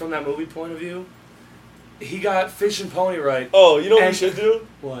about it, like from that movie point of view, he got Fish and Pony right. Oh, you know what we And- should do?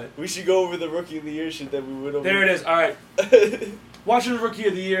 What? We should go over the Rookie of the Year shit that we went over. There it is. All right. Watching the Rookie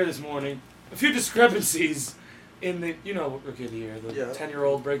of the Year this morning, a few discrepancies in the, what Rookie of the Year, the Yeah.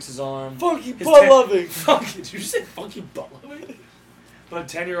 10-year-old breaks his arm. Funky His butt loving. Did you say funky butt loving? But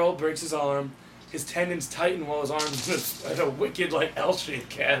a 10-year-old breaks his arm. His tendons tighten while his arm's in a wicked, L-shaped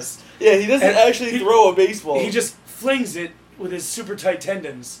cast. Yeah, he doesn't And actually he- throw a baseball. He just flings it with his super tight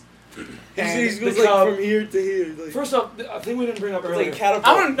tendons. And He goes the Cub- from here to here. Like, First off, a thing we didn't bring up it's earlier. like a catapult.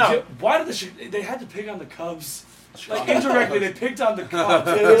 I don't know. Why did they had to pick on the Cubs? Indirectly, they picked on the Cubs.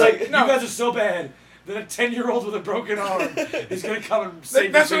 Yeah, They're like, no. you guys are so bad that a 10-year-old with a broken arm is going to come and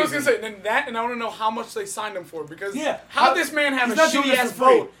save That's the what I was gonna season. say. Then that, and I want to know how much they signed him for because Yeah. how did this man have a He's not doing shitty this ass for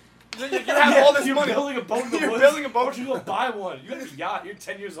free. boat? You have all this you're money. building a boat in the You're woods. building a boat. Why don't you go buy one? You have a yacht. You're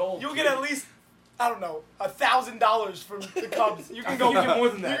 10 years old. You'll get at least, I don't know, $1,000 from the Cubs. You I can think go you get more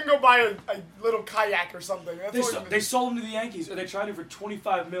than You that. can go buy a little kayak or something. That's all you can They sold him to the Yankees, or they tried him for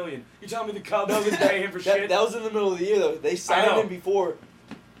 $25 million. You telling me the Cubs didn't pay him for shit? that was in the middle of the year, though. They I signed know. him before,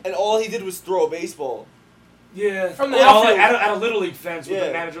 and all he did was throw a baseball. Yeah. From the like, outfield. at a little league fence with Yeah.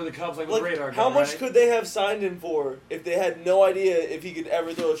 the manager of the Cubs, with Like, radar how gun, much right? could they have signed him for if they had no idea if he could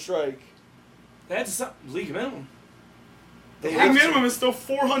ever throw a strike? They had to league minimum. The league minimum is still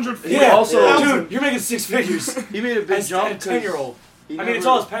 $440,000. Yeah. Also- dude, you're making six figures. He made a big As jump. a 10-year-old. he I mean, it's never-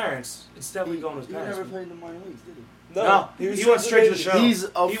 all his parents. It's definitely he- going to his He parents. never played in the minor leagues, did he? No, he went straight to the show. He's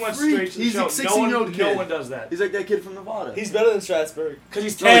a He went freak. straight to the He's show. a 16-year-old No kid. one does that. He's like that kid from Nevada. He's better than Strasburg. Because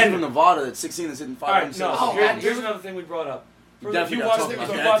he's No, he's 10. from Nevada that's 16 that's hitting All right, 500. no. Oh, Here's another thing we brought up. You If you definitely watch, gotta if talk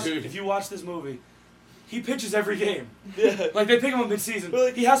you about watch, that, dude. if you watch this movie, he pitches every game. Yeah. Like they pick him up mid-season. But,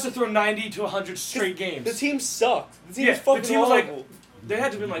 like, He has to throw 90 to 100 straight games. The team sucked. The team Yeah, was the fucking team was like- horrible. They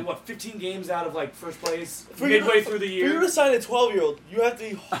had to win 15 games out of first place For you midway to- through the For you year. to sign a 12-year-old, you have to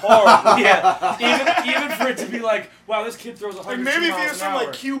be hard. Yeah, even for it to be wow, this kid throws 100 Maybe if he miles was an from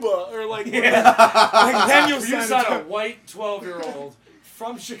hour. Cuba or Yeah. then you'll If you sign sign a him. white 12-year-old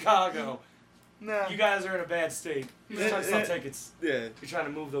from Chicago, Nah. you guys are in a bad state. You're trying to sell tickets. Yeah. You're trying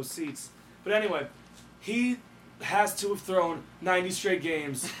to move those seats. But anyway, he has to have thrown 90 straight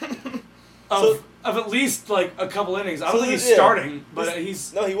games of at least a couple innings. I don't So think he's yeah. starting, but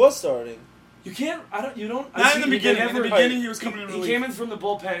he's. No, he was starting. You can't. I don't. You don't. Not in the they beginning. In the never- beginning, he was coming in He relief. came in from the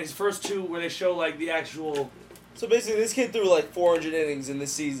bullpen. His first two where they show the actual. So basically, this kid threw 400 innings in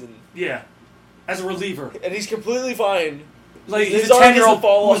this season, Yeah, as a reliever. and he's completely fine. He's His a arm 10-year-old doesn't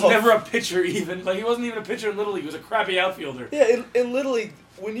fall who was off. never a pitcher even. He wasn't even a pitcher in Little League. He was a crappy outfielder. Yeah, in Little League,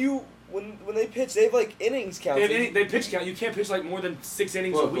 when they pitch, they have innings counted. They pitch count. You can't pitch more than 6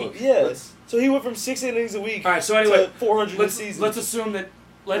 innings a Look, week. look. Yeah. Let's- So he went from 6 innings a week All right. So anyway, to 400 a season. let's assume that.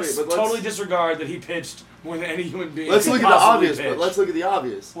 Let's Wait, but totally disregard that he pitched more than any human being. Let's could look at the possibly obvious, pitch. but let's look at the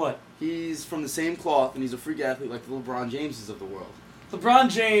obvious. What? He's from the same cloth, and he's a freak athlete like the LeBron Jameses of the world.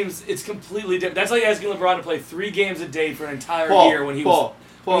 LeBron James, it's completely different. That's like asking LeBron to play 3 games a day for an entire Paul, year when he Paul,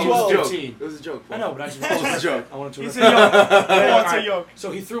 when he it was was a joke. 15. It was a joke. I know, but I just It was a joke. I wanted to. He's a yoke. He wants a Alright, yoke.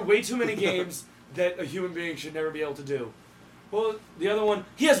 So he threw way too many games that a human being should never be able to do. Well, the other one,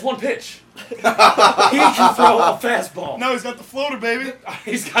 he has one pitch. He can throw a fastball. No, he's got the floater, baby.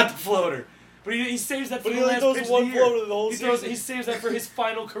 He's got the floater. But he saves that for But he the only last throws pitch one of the year. floater the whole He season. saves that for his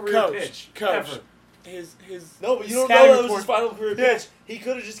final career Coach, pitch. coach. Ever. His No, but you don't scouting know that was his report- final career Yeah. pitch. He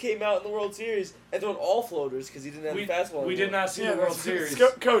could have just came out in the World Series and thrown all floaters because he didn't have We, the fastball. we did not see Yeah, the World that's-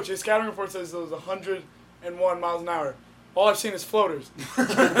 Series. Coach, his scouting report says there was 101 miles an hour. All I've seen is floaters.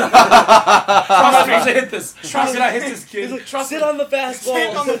 Trust me to hit this. Trust me, I hit this He's kid. like, sit on the fastball.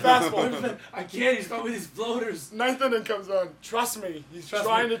 Sit on the fastball. I can't. He's throwing these floaters. Ninth inning comes on. Trust me, he's Trust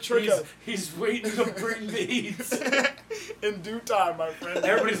trying me, to trick us. He's waiting to bring the heat. In due time, my friend.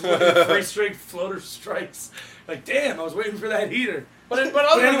 Everybody's looking for 3 straight floater strikes. Damn, I was waiting for that heater. But other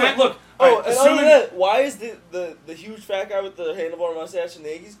But than anyway, that, look. Oh, alright, and other than that, why is the huge fat guy with the handlebar mustache in the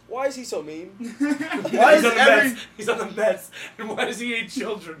Yankees? Why is he so mean? Why he's is on the Mets. He's on the Mets. And why does he hate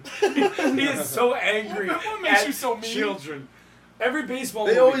children? He is so angry What makes at you so mean? children. Every baseball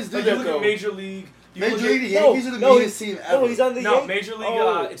They movie, always do you that, look though. at Major League. You Major look League, the at, Yankees are the meanest team ever. No, he's on the no, Yankees. Major League.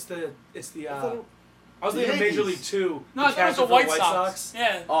 Oh. It's the. I thought it- I was The thinking Major League Yankees. 2. no, that was the White Sox.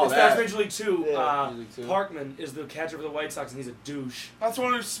 Yeah. Oh, It's that. Major League 2. Yeah, Major League 2. Parkman is the catcher for the White Sox, and he's a douche. That's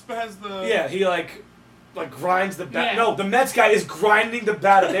one who has the. Yeah, he like grinds the bat. Yeah. No, the Mets guy is grinding the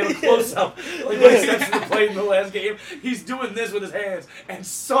bat. They have a close up. Like when he steps to the plate in the last game, he's doing this with his hands, and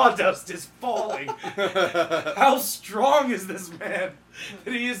sawdust is falling. How strong is this man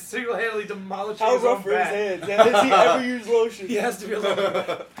that he is single-handedly demolishing How his own rough are his bat? hands? Has he ever used lotion? He has to be a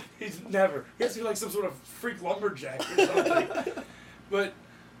little. He's never. He has to be like some sort of freak lumberjack or something. But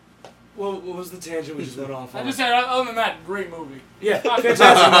what was the tangent we just went off on? I just said, other than that, great movie. Yeah,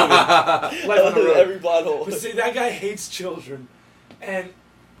 fantastic movie. Life on the road. Every plot hole. But see, that guy hates children, and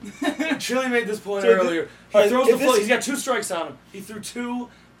Chili made this point So earlier. He alright, throws if the float. this- He's got 2 strikes on him. He threw 2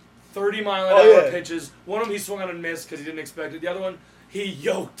 30-mile-an-hour yeah. pitches. One of them he swung on and missed because he didn't expect it. The other one he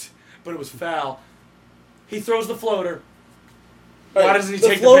yoked, but it was foul. He throws the floater. Why Alright, doesn't he the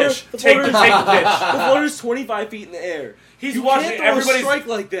take floater- the pitch? the Take the floater- pitch. The floater's 25 feet in the air. He's You watching can't throw a everybody's. strike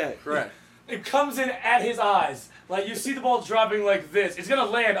like that. Correct. It comes in at his eyes. Like you see the ball dropping like this. It's gonna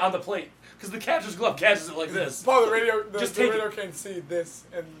land on the plate because the catcher's glove catches it like this. Paul, the radio, Just the take radio can't see this.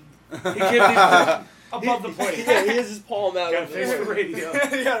 And He can't be above the plate. Yeah, he has his palm out. Got a of the face for way. radio.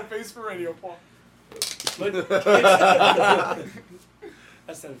 he got a face for radio, Paul. But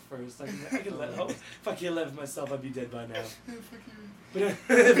I said it first. I can let. Oh, if I can't laugh at myself, I'd be dead by now. But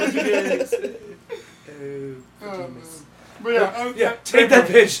fuck you guys. Forgiveness. But yeah, Yeah, take that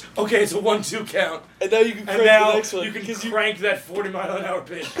pitch. Okay, it's a 1-2 count. And now you can crank And now the next one. you can 'cause crank that 40-mile-an-hour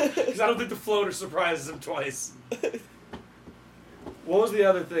pitch. Because I don't think the floater surprises him twice. What was the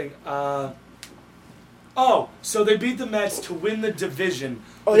other thing? So they beat the Mets to win the division.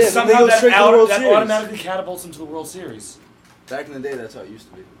 Oh, yeah, Somehow they go that, straight to the World that Series. automatically catapults them to the World Series. Back in the day, that's how it used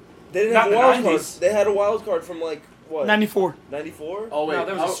to be. They didn't Not have a in the wild card. 90s. They had a wild card from like what? 94. 94? Oh wait, No,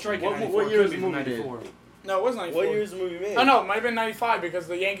 there was a strike in what, 94. what year It was the couldn't be movie made? 94. No, it was 94. What year is the movie made? Oh, no, it might have been 95 because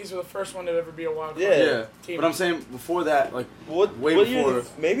the Yankees were the first one to ever be a wild card. Yeah. Yeah, Team. but I'm saying before that, like, What? Way what year? before.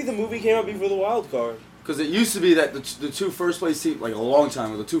 Maybe the movie came out before the wild card. because it used to be that the 2 first place teams, like a long time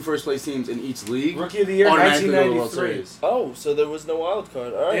ago, the 2 first place teams in each league Rookie of the Year, automatically go to the World 1993. Series. Oh, so there was no wild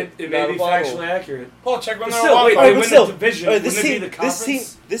card. All right. It Not may be a bottle. factually accurate. Paul, check when But they're still, wild wait, card. they but win still, the division. all right, Wouldn't it be the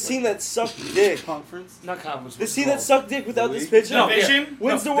conference? this team that sucked dick. Conference. Not conference. This what's team it that called? sucked dick without The this league? pitcher No, Division?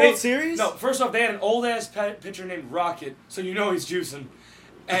 wins the No, World they- Series. No, first off, they had an old ass pitcher named Rocket, so you know he's juicing,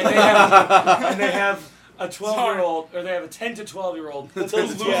 and they have a 12-year-old, or they have a 10 to 12-year-old who,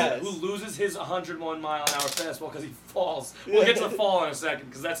 Yes. who loses his 101-mile-an-hour fastball because he falls. We'll get to the fall in a second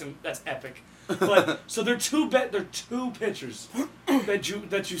because that's epic. But so they're two pitchers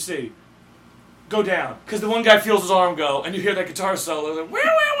that you see go down because the one guy feels his arm go, and you hear that guitar solo, and,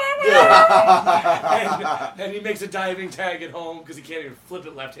 and he makes a diving tag at home because he can't even flip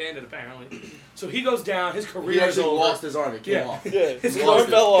it left-handed apparently. So he goes down. His He career is actually over. lost his arm. It came Yeah. off. Yeah, His his career- arm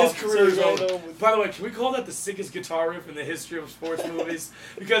fell off. His career is so he ran over. home. By the way, can we call that the sickest guitar riff in the history of sports movies?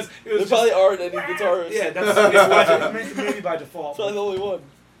 Because it was There just, probably aren't any guitarists. yeah, that's maybe by default. Probably the only one.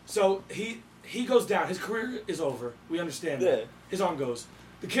 So he goes down. His career is over. We understand that. Yeah. His arm goes.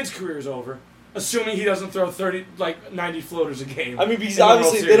 The kid's career is over. Assuming he doesn't throw 90 floaters a game. I mean, because in the World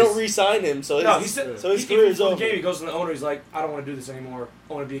obviously they don't Series. re-sign him, so No, his- he said. so his he, career even is before over. the game, he goes to the owner. He's like, I don't want to do this anymore.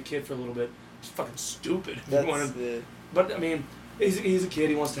 I want to be a kid for a little bit. It's fucking stupid. If you That's wanna- the. But I mean, he's a kid.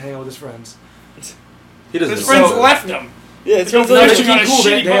 He wants to hang out with his friends. He doesn't. His friends So- left him. Yeah, it's Don't because let It's you like, got a cool.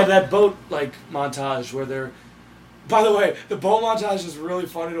 They shitty have boat. that boat like montage where they're. By the way, the boat montage is really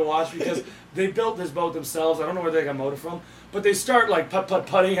funny to watch because they built this boat themselves. I don't know where they got motor from, but they start like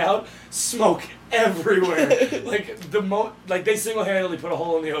putting out smoke everywhere. like they single-handedly put a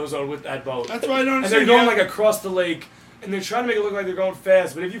hole in the ozone with that boat. That's why I don't And understand. they're going like across the lake, and they're trying to make it look like they're going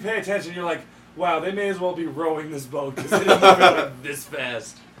fast. But if you pay attention, you're like, wow, they may as well be rowing this boat because they're moving like this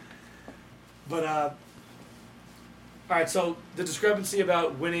fast. But all right. So the discrepancy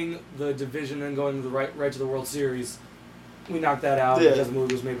about winning the division and going to the right to the World Series, we knocked that out Yeah. because the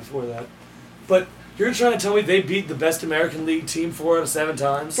movie was made before that. But you're trying to tell me they beat the best American League team 4 out of 7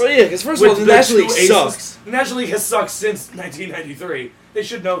 times? Well, yeah, because first of all, the their National League two aces? sucks. The National League has sucked since 1993. They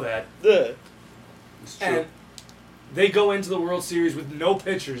should know that. Yeah. It's true. And they go into the World Series with no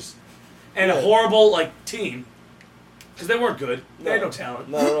pitchers and a Yeah. horrible team because they weren't good. They had No. no talent.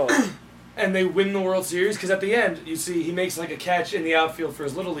 Not at all. And they win the World Series because at the end, you see he makes like a catch in the outfield for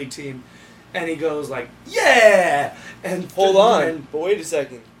his little league team, and he goes like, "Yeah!" And Hold on, and- but wait a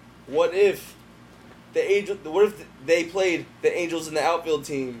second. What if What if they played the Angels in the outfield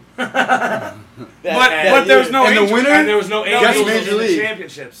team? But that there's year? no And the Angels. winner? and there was no That's Angels Major in the League.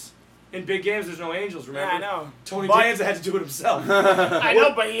 championships. In big games, there's no Angels. Yeah, Remember? I know. Tony But- Danza had to do it himself. I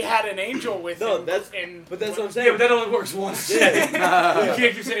know, but he had an angel with No, him. but that's what I'm Yeah, saying. but that only works once. Yeah. You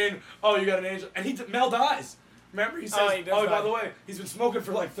can't keep saying, "Oh, you got an angel," and Mel dies. Remember, he says, Oh, he does by die. the way, he's been smoking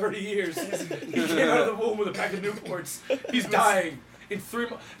for like 30 years. He came out of the womb with a pack of Newports. He's dying. In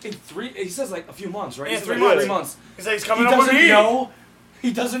three, he says like a few months, right? Yeah, He says, 3 like, months. 3 months. He's like, he's He coming up with doesn't me. know.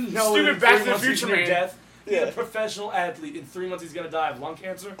 He doesn't know. Stupid that in Back 3 to the months he's Future near man. death. He's Yeah. a professional athlete. In 3 months he's gonna die of lung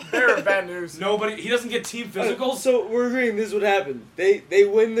cancer. They're bad news. Nobody. He doesn't get team physicals. So we're agreeing this is what happened. They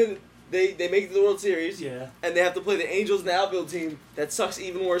win they make it to the World Series. Yeah. And they have to play the Angels and the outfield team that sucks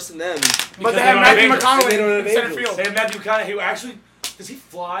even worse than them. But Because they have don't have Matthew angels. And they McConaughey don't in have center angels. field. They have Matthew McConaughey, who actually does he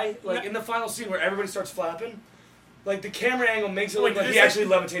fly like in the final scene where everybody starts flapping? Like the camera angle makes it look Wait, like did he they actually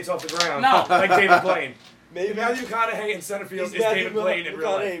levitates off the ground. No. Like David Blaine. Maybe Matthew McConaughey in center field he's is Matthew David Blaine in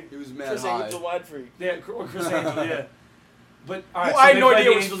real life. McConaughey. He was mad Chris high. Angel's a wide freak. Yeah, or Chris Angel, yeah. But all right, Well, so I had they no play idea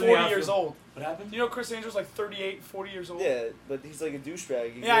the he was Angels in the 40 years outfield. old. What happened? You know Chris Angel's like 38, 40 years old? Yeah, but he's like a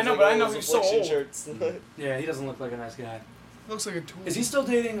douchebag. He Yeah, I wears, know, like, but I all know those he's so affliction old. Shirts. Yeah, he doesn't look like a nice guy. Looks like a tool. Is he still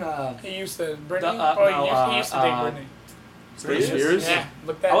dating? He used to. Britney? no, he used to date Britney. Britney Spears? Yeah,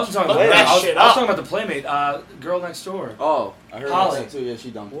 look that. I wasn't talking look about Wait, that. that I was shit talking up. about the playmate, girl next door. Oh, I heard Holly. about that too. Yeah, she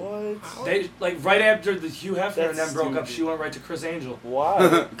dumped him. What? They like right after the Hugh Hefner and That's them broke up, stupid. she went right to Chris Angel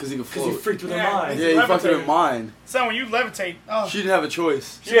Why? Because he could because he float. freaked with her Yeah, mind. Yeah, he fucked with her levitated. mind. So when you levitate, oh, She didn't have a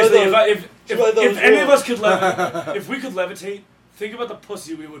choice. Seriously, She might if thought any it of was us could levitate, if we could levitate, think about the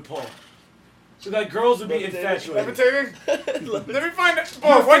pussy we would pull. So that girls would be Levitating. infatuated. Levitating? Let me find it.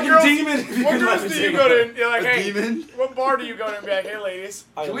 You're a Oh, what fucking girls? demon if you What could girls do you levitate. go to? And you're like, A hey, demon? what bar do you go to and be like, hey, ladies,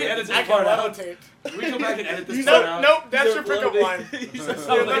 Can we edit I this can part out? levitate. Can we go back and edit this Nope, part out? nope, that's He's your a pickup floating- line. He's That's a your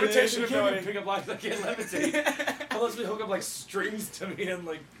floating- levitation You can't ability. even pick up lines that can't levitate. Unless we hook up like strings to me and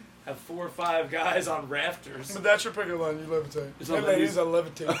like have 4 or 5 guys on rafters. But that's your pickup line. You levitate. It's Hey, not ladies, I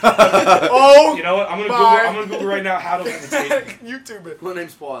ladies. levitate. Oh, You know what? I'm gonna Bye. Google right now how to levitate. YouTube it. My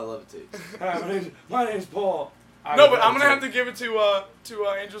name's Paul. I levitate. Hi, my name's Paul. I No, but I'm gonna levitate. have to give it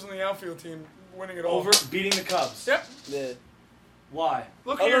to Angels in the outfield team winning it all. over beating the Cubs. Yep. Yeah. Why?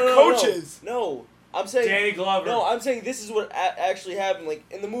 Look Oh, at no, your no, no, coaches. No, I'm saying. Danny Glover. No, I'm saying this is what actually happened. Like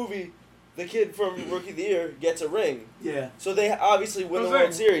in the movie, the kid from Rookie of the Year gets a ring, Yeah. so they obviously win the Who's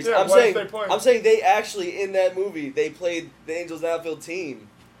World they? Series. Yeah, I'm why saying. did they play? I'm saying they actually in that movie they played the Angels outfield team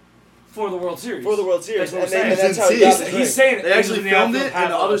For the World Series. for the World Series, That's what and, we're they, and saying. that's how he got He's- his He's ring. saying They actually Angels in the filmed outfield it,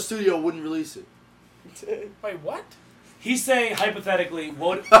 and the have other us. studio wouldn't release it. Wait, what? He's saying hypothetically,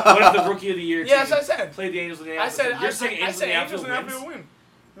 what if the Rookie of the Year Yes, team I said. played the Angels in the I outfield? said. You're I saying said. I Angels in said the Angels outfield in the wins? outfield win.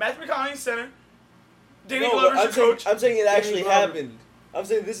 Matthew McConaughey center. Danny No, Glover's I'm the saying, coach. I'm saying it actually Glover. happened. I'm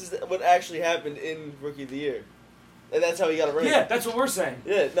saying this is what actually happened in Rookie of the Year, and that's how he got a ring. Yeah, that's what we're saying.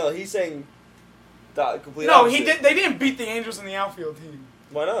 Yeah. No, he's saying the complete No, opposite. he did. They didn't beat the Angels in the outfield team.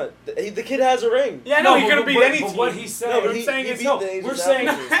 Why not? The kid has a ring. Yeah, no, but- he could have beat but- any but team. what he's saying. No, but I'm he, saying he it's beat no, the we're Angels saying-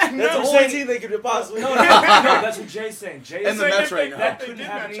 outfield. That's No, the we're only saying- team they could possibly. no, that's what Jay's saying. Jay And is the saying Mets right now. that They couldn't did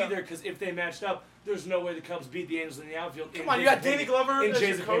happen match up. either because if they matched up, there's no way the Cubs beat the Angels in the outfield. Come on, you got Danny Glover in as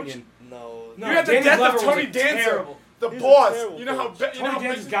Jay's your coach. opinion. No. No, You got the Danny death Glover of was Tony a Danza, terrible- the He was a boss. terrible You know how coach. you know Tony how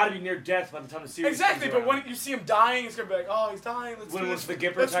Danza's big- got to be near death by the time the series Exactly, comes but around. when you see him dying, it's gonna be like, oh, he's dying. Let's Win do one this. for the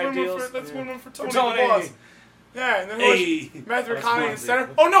Gipper Let's type win one deals. for let's Yeah. win one for We're Tony, the telling boss. Amy. Yeah, and then Hey. Matthew That's McConaughey in one, center.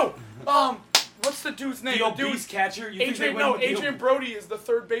 dude. Oh no, what's the dude's name? The The dude, obese catcher. You think they Adrian. win No, with the Adrian Brody is the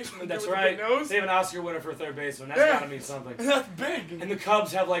third baseman. The That's dude with right. the big nose. They have an Oscar winner for third baseman. That's Yeah. gotta mean something. That's big. And the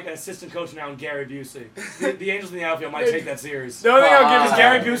Cubs have like an assistant coach now in Gary Busey. The Angels in the outfield might They- take that series. The only thing I'll give Because is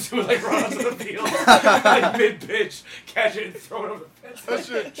Gary Busey would like run onto the field, like mid pitch, catch it and throw it over the fence. That's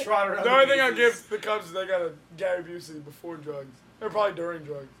like, true. trot around The only thing I'll bases. give the Cubs is they got a Gary Busey before drugs. Or probably during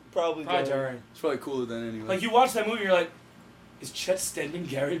drugs. Probably. Probably don't. during. It's probably cooler than anyway. Like you watch that movie, you're like, is Chet Stedman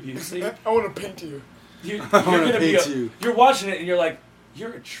Gary Busey? I want to paint you. You're I wanna gonna be. paint you. You're watching it and you're like,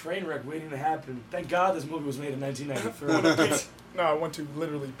 you're a train wreck waiting to happen. Thank God this movie was made in 1993. No, I want to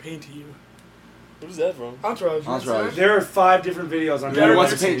literally paint you. Who's that from? Entourage. you Entourage. see There are 5 different videos on Gary Gary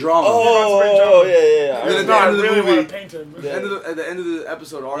wants to Busey. paint drama. Oh, yeah, yeah. And then I at that? No, I the end of the really movie- want to paint him. Yeah. At the end of the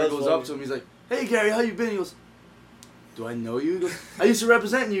episode, Ari That's goes funny. up to him. He's like, "Hey Gary, how you been?" He goes, "Do I know you?" He goes, "I used to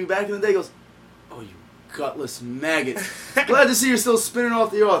represent you back in the day." He goes, "Oh, you gutless maggot! Glad to see you're still spinning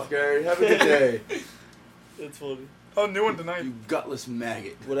off the earth, Gary. Have a good day, That's funny. Oh, new one tonight. you gutless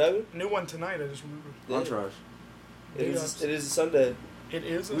maggot." Whatever. New one tonight, I just remembered. Yeah. Entourage. It is a Sunday. It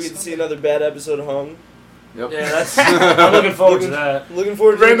is a We get to see Sunday. another bad episode of Hung. Yep. Yeah, that's. I'm looking forward to that. Looking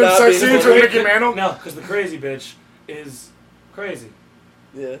forward to Random not sex being scenes able with to- Mickey Mantle. No, because the crazy bitch is crazy.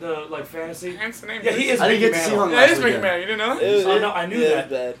 Yeah. The like fantasy. Hence the name. Yeah, he is. I didn't Mickey get to see Mantle. Hung Yeah, it last is Mickey weekend. Mantle. You didn't know that? It was, Oh, no, I knew yeah,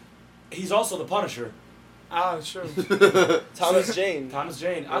 that. It was He's also the Punisher. Ah, sure. bad. Thomas Jane. Thomas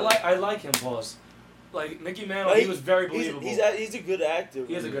Jane. I like him, pause. Like Mickey Mantle, he was very believable. He's a good actor.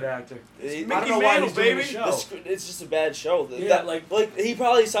 He is a good actor. He- I don't know why he's doing the show. It's just a bad show. Yeah, like he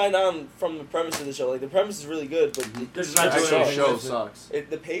probably signed on from the premise of the show. Like the premise is really good, but They're just The not doing actual anything show with it. sucks.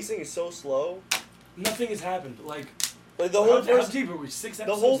 the pacing is so slow. Nothing has happened. Like Like the whole how first deep are we? 6 the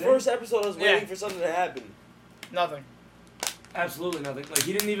episodes whole in? first episode, I was waiting Yeah. for something to happen. Nothing. Absolutely nothing. Like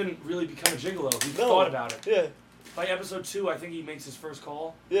he didn't even really become a gigolo. He No. thought about it. Yeah, By episode 2, I think he makes his first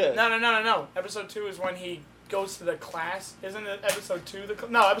call. yeah. No. Episode 2 is when he goes to the class. Isn't it episode 2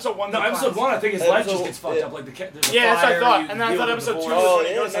 no, episode 1 No, the episode class. 1, I think his life just Episode- gets fucked yeah. up. Like there's a Yeah, that's what I fire, thought. you And then I deal thought with episode 2 divorce. is Oh, when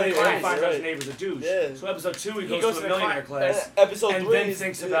he yeah, goes to no, the yeah, And then he class. finds out his right. neighbor's a douche. Yeah. So episode 2, he He goes goes to to the the millionaire class. class. Episode And 3 then is,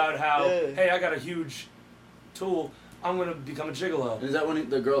 thinks yeah. about how, Yeah. hey, I got a huge tool. I'm going to become a gigolo. Is that when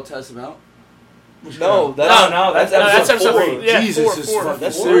the girl tests him out? No, that's that's episode episode 4. Yeah, Jesus, four, this four. fucking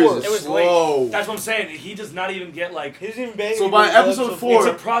That's series four. is It was slow. That's what I'm saying. He does not even get, like... He doesn't even bang. So anybody by until episode It's 4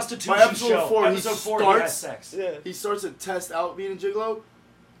 a prostitution by episode show. 4, he episode 4, he has starts- sex. Yeah. he starts to test out being a gigolo,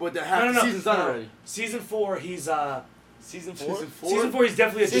 but the half No, no, the no. season's done no. already. Season 4, he's... Season 4? Season 4, he's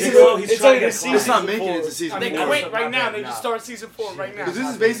definitely a Season gigolo. four- He's it's trying only to get the season. It's not Season making it four. to season I They mean, four. no, quit it's right not now. bad, They no. just start season 4 right now. Because this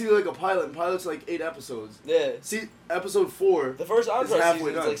is basically like a pilot, and pilot's like 8 episodes. Yeah. See, episode 4, The first Entourage halfway season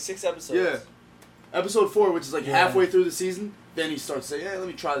is done. like 6 episodes. yeah. Episode 4, which is like Yeah. halfway through the season, then he starts saying, "Yeah, let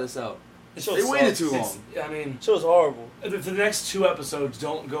me try this out." The show They waited sucks. too long. I mean, The show's horrible. if the next 2 episodes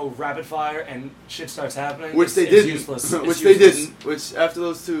don't go rapid fire and shit starts happening, Which it's, they it's didn't. useless. Which It's they useless. didn't. Which after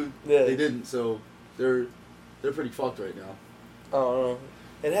those 2, Yeah. they didn't. So they're pretty fucked right now. I don't know.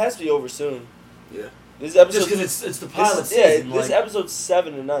 It has to be over soon. Yeah. This episode. Just because it's the pilot this, yeah, season. this like, episode's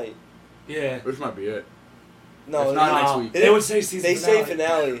 7 tonight. yeah. Which might be it. No, If not they- next week. They would say season They finale. say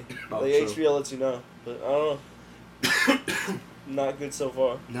finale. Oh, Like true. HBO lets you know, but I don't know. Not good so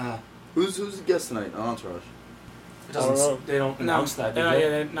far. Nah. Who's the guest tonight on Entourage? It doesn't, I don't know. They don't announce that, do No, they?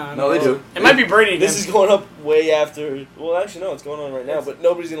 yeah, no, No, they do. It might be Brady again. This is going up way after. Well, actually, no, it's going on right now. But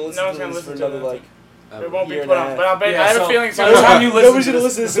nobody's gonna listen No one's to gonna this for listen to another it. like. It won't be year put and a up, but I'll bet. Yeah, I have so a feeling by the so. time you listen Nobody's to gonna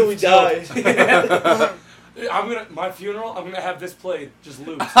this, listen to this till we die. my funeral, I'm gonna have this played, just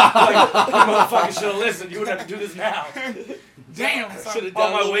looped. Like, you motherfucker should have listened. You would have to do this now. Damn. Should have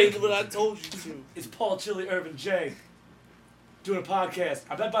On my way- downloaded what I told you to. It's Paul Chili Irvin J. doing a podcast.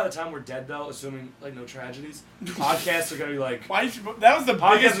 I bet by the time we're dead, though, assuming like no tragedies, podcasts are gonna be like. Why you, that was the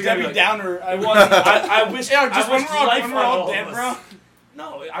Podcasts biggest are gonna be Debbie like- Downer I It was. wasn't. I wish. Yeah, just I when wish we're all, life when we're on all all dead, of bro. us.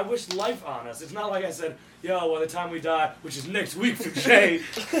 No, I wish life on us. It's not like I said, yo, by the time we die, which is next week for Jay.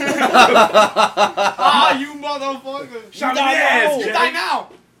 Ah, you motherfucker. Shut you my ass, now. Jay. You die now.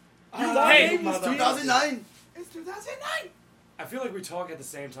 Hey, It's mother- 2009. It's 2009. I feel like we talk at the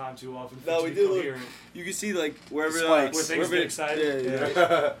same time too often. for No, it to we be do. coherent. You can see like wherever Spikes. Where things wherever get it- excited.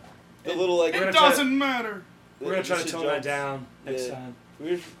 Yeah. The little like. We're It gonna try- doesn't matter. We're gonna try to shit tone that jumps. down next Yeah. time.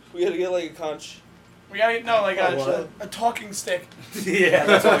 We gotta get like a conch. We gotta get, no, like Oh, what? a talking stick. Yeah,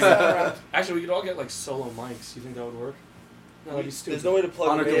 that's what we got. Around. Actually, we could all get like solo mics. You think that would work? No, that'd be stupid. There's no way to plug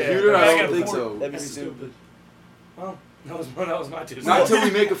On a it in. computer, Yeah, I I don't gotta think port. so. That'd be That'd be stupid. Well, that was my two Not cents. until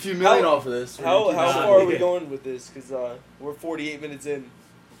we make a few million off of this. We're How gonna keep how this far are up. we Yeah. going with this? Because we're 48 minutes in.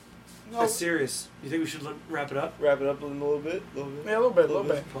 That's serious. You think we should wrap it up? Wrap it up in a little bit. Yeah, a little bit, a little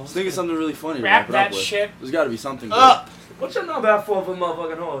bit. I was thinking something really funny. to Wrap wrap it that up with. shit There's got to be something. good. up. What you know about 4 foot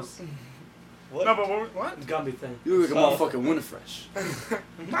motherfucking horse? What? No, but what? Gumby thing. You look like a Oh. motherfucking Winterfresh.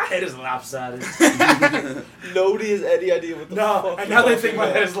 My head is lopsided. Nobody has any idea what the No, fuck. and now they think my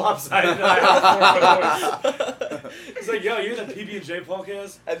head is lopsided. And I have 4 foot horse. It's like, yo, you hear that PB&J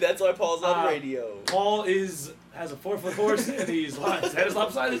podcast? And that's why Paul's on Uh, radio. Paul has a 4 foot horse and his head is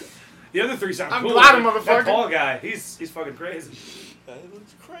lopsided. The other 3 sound I'm cool. glad, but motherfucker. That Paul guy, he's fucking crazy. That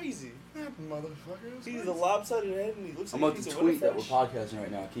looks crazy. Motherfuckers. He's a lopsided head and he looks I'm like about he's to a tweet that Winterfresh. we're podcasting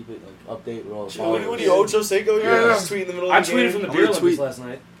right now. Keep it like update with all the What, followers. what are you, Ocho Cinco? You're Yeah. just tweeting in the middle I of the tweeted game? from the I'm beer gonna Olympics tweet. last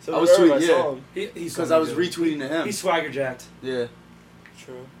night. So I was Irv, tweeting, saw him. He's Because I was retweeting to him. He's swagger jacked. Yeah.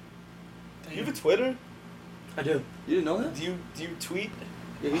 True. Do you have a Twitter? I do. You didn't know that? Do you tweet?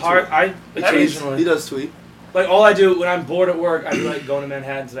 Yeah, he Hard. tweets. I He tweets. He occasionally. does tweet. Like all I do when I'm bored at work, I be like going to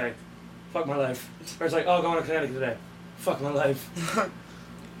Manhattan today. Fuck my life. Or it's like, oh, going to Connecticut today. Fuck my life.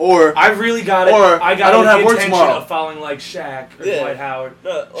 Or I really got it. Or, I got I don't the have work intention tomorrow. of following like Shaq or Yeah. Dwight Howard. No,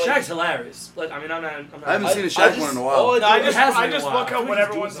 like, Shaq's hilarious. Like I mean, I'm not. I haven't seen a I Shaq just- one in a all while. I No, I do- just, It hasn't I in a just while. look I up think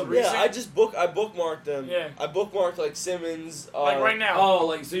whatever he's one's the doing something. recent. I bookmarked them. Yeah. I bookmarked like Simmons. Like right now. Oh,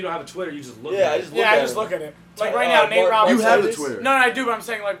 like so you don't have a Twitter? You just look. Yeah, at I it. just Yeah, I at just it. look at it. Like Uh, right now, Nate Mark- Roberts. You have a Titus? Twitter. No, I do, but I'm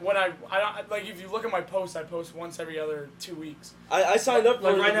saying like when I don't like if you look at my posts, I post once every other 2 weeks. I signed up for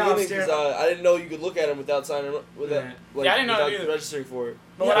Like it right in now, the I'm beginning because staring- I didn't know you could look at them without signing up with Yeah. that. Like, Yeah, I didn't know that without either. registering for it.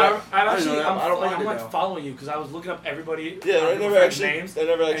 But Yeah, what I'm I actually, didn't know that. I don't mind I'm it like now. following you because I was looking up everybody. Yeah, I never actually. names, I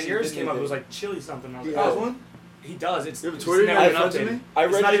never and actually. yours did came up. It anything. was like Chili something. I was He like, has oh, one? he does. It's, You have a it's Twitter? never You been friends with updated. me? I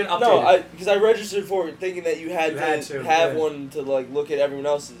It's not even updated. No, because I registered for it thinking that you had You to had to, have yeah. one to like look at everyone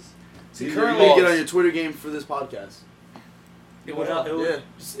else's. See, You currently, need to get on your Twitter game for this podcast. it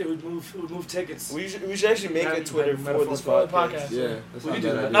would move tickets. We should actually make a Metaphor- Twitter for metaphor this for the podcast. podcast. Yeah, that's We not can a do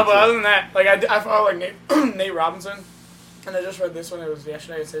bad that. idea, No, but too. other than that, like I follow like Nate Robinson, and I just read this one. It was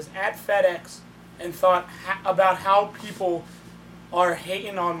yesterday. It says at FedEx and thought about how people are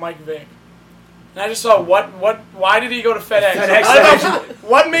hating on Mike Vick. And I just saw why did he go to FedEx?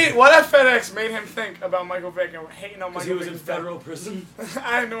 What at FedEx made him think about Michael Vick and hating on Because Michael he was Vick? in federal prison.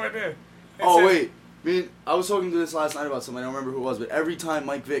 I had no idea. It Oh, said- wait. I was talking to this last night about something. I don't remember who it was, but every time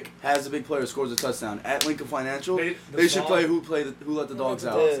Mike Vick has a big player scores a touchdown at Lincoln Financial, The they should song- play Who Let the Dogs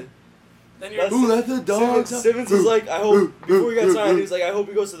Out. Yeah. Then That's- Who let the dogs out? Simmons was like, I hope before he got signed, he was like, I hope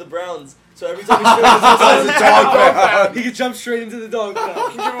he goes to the Browns. So every time he scores, That's a dog pound. he can jump straight into the dog I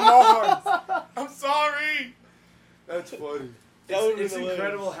pound. can give him all hearts. I'm sorry. That's funny. That would've It's been hilarious.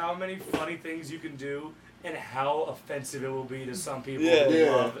 incredible how many funny things you can do and how offensive it will be to some people Yeah. who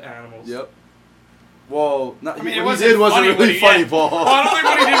Yeah. love animals. Yep. Well, not, I mean, it what wasn't he did wasn't funny when really he- funny, yeah. Paul. Well, I don't think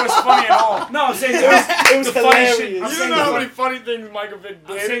what he did was funny at all. No, I'm saying It was the funny hilarious. shit. I'm You don't saying know how the many funny things Michael Vick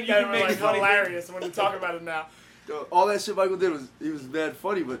I'm did saying you that can were make like funny hilarious when you talk about it now. All that shit Michael did he was mad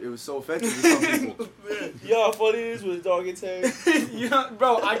funny, but it was so offensive to some people. You know how funny it is when the dog gets hairy? You know,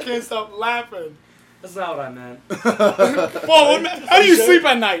 bro, I can't stop laughing. That's not what I meant. Paul, how do you sleep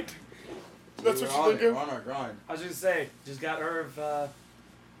at night? That's what you're thinking? We're on our grind. I was just say, just got Irv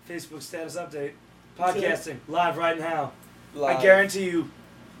Facebook status update. Podcasting live right now. I guarantee you,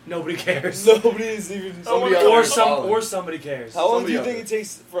 nobody cares. Nobody is even. Somebody Oh, else or is somebody cares. How long somebody do you out think there. it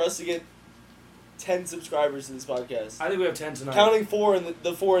takes for us to get 10 subscribers to this podcast? I think we have 10 tonight. Counting 4 in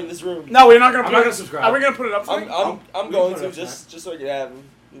the 4 in this room. No, we're not gonna. I'm put not it- gonna subscribe. Are we gonna put it up? I'm tonight? we going put it to up just so I can have them.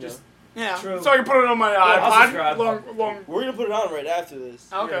 You know. Just- Yeah. True. So I can put it on my I'll iPod. subscribe. Long. We're gonna put it on right after this.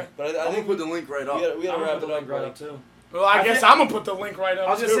 Okay. But I I'm think gonna put the link right up. we gotta I'm wrap gonna it put the up link right like- up too. Well, I I guess think- I'm gonna put the link right up.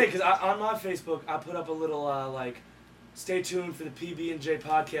 I was just too. saying because on my Facebook I put up a little like, stay tuned for the PB and J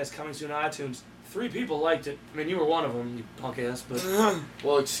podcast coming soon on iTunes. 3 people liked it. I mean, you were one of them, you punk ass. But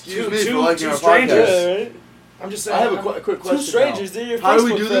Well, excuse Two- me two- for liking two our strangers. podcast. Yeah, right? I'm just I saying. have a quick question. Two strangers, they're your How do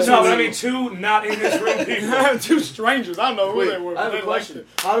we Facebook do friends. this? No, but I mean 2 not in this room people. 2 strangers. I don't know who Wait, they were. I have but a they liked question. it.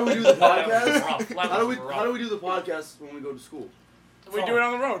 How do we do the That was podcast? rough. That How do was we rough. do the podcast when we go to school? We do it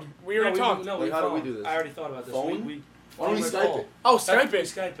on the road. We already talked. No, Like, we how do we phone. do this? I already thought about this. Phone? We Why don't we phone or Skype call. it? Oh, Skype We it.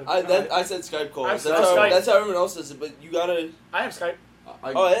 Skype it. I said Skype calls. I That's said how, Skype. that's how everyone else does it, but you gotta. I have Skype.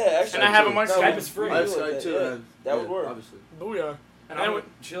 Oh, yeah, actually. And I have a too. mic- Skype is free. I have do like Skype that, too. yeah. and- That would yeah, work. Obviously. Booyah. And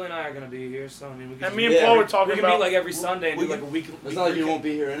Chili and I are gonna be here, so I mean, we can. And me and Yeah, Paul were we talking can about. meet like every Sunday and we do like a week. It's not like you won't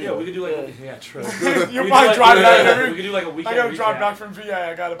be here anyway. Yeah, we could do like Yeah. true. You'll We could probably do, drive like, back we every. could do like a I weekend. gotta drive recap. back from VA.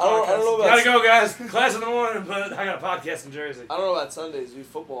 I got a podcast. I don't know about. Gotta go, guys. Class in the morning, but I got a podcast in Jersey. I don't know about Sundays. We have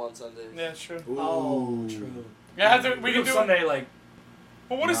football on Sundays. Yeah, it's true. Oh, Ooh. true. Yeah, we We can do do. Sunday like.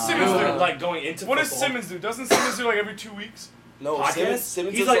 Well, what does Nah. Simmons do? Like going into What does football. Simmons do? Doesn't Simmons do like every 2 weeks? No, Podcast?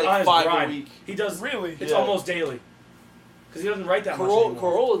 Simmons He's does like on his 5 grind. a week. He does. Really? It's Yeah. almost daily. Because he doesn't write that much Corolla, anymore.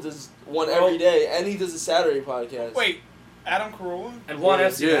 Corolla does one Corolla- every day, and he does a Saturday podcast. Wait, Adam Carolla? And Juan Yeah.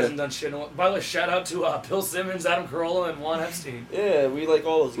 Epstein Yeah. hasn't done shit. in a while. By the way, shout out to Bill Simmons, Adam Carolla, and Juan Epstein. Yeah, we like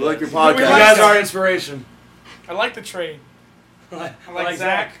all those guys. We like your We You like podcast. guys that. are inspiration. I like the trade. I I like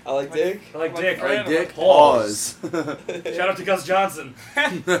Zach. I like Dick. I I like like Dick. Fred. Like Dick. Pause. Pause. Shout out to Gus Johnson.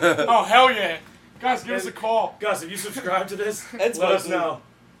 Oh, hell yeah. Guys, give us a call. Gus, if you subscribe to this, That's let my us know.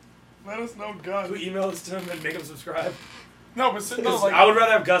 Let us know, Can Gus. we email this to him and make him subscribe? No, but no, like, I would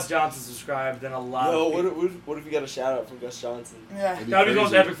rather have Gus Johnson subscribe than a lot Yo, of people. what if you got a shout out from Gus Johnson? yeah. That'd be That would be the most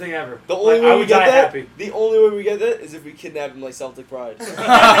crazy. epic thing ever. The only Like, way I we would get die that, happy. the only way we get that is if we kidnap him like Celtic Pride.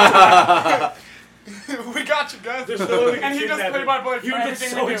 We got you, guys. There's no way we can And he does kidnap play him. by play for He would get everything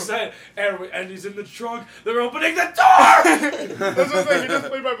so we do. excited. And he's in the trunk. They're opening the door! That's what I'm saying. He does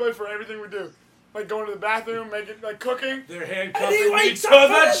play by play for everything we do. Like going to the bathroom, making, like cooking. They're And he handcuffing me wakes to up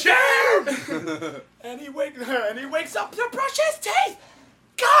the for chair! And he wakes up to brush his teeth.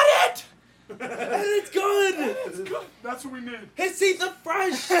 Got it. And it's good! That's what we need. His teeth are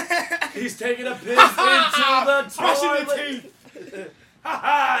fresh! He's taking a piss into the Brushing toilet. your teeth. Ha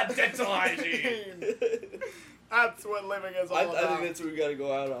ha! Dental hygiene. That's what living is all I about. think that's what we gotta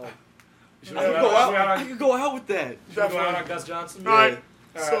go out on. Should You we could go go out, out, you could go out with that. should we go out on Gus Johnson? All right.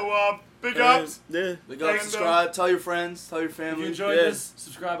 All right. So, big ups. Yeah. Like, up, And, subscribe, tell your friends, tell your If family. you enjoyed Yeah. this,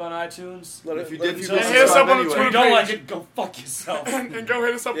 subscribe on iTunes. Let If you let did, us people know. hit us up subscribe on the If you Twitter anyway. don't like page. it, go fuck yourself. And go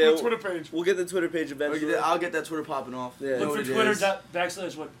hit us up Yeah, on the Twitter page. We'll get the Twitter page eventually. I'll get that Twitter popping off. Yeah. You know Look what for it Twitter is.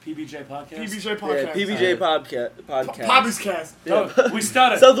 backslash what PBJ podcast. PBJ Yeah, podcast. PBJ podcast. Poppy's cast. No, we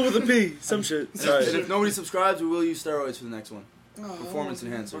started. Something with a P. Some shit. And Sorry. if nobody subscribes, we will use steroids for the next one. Performance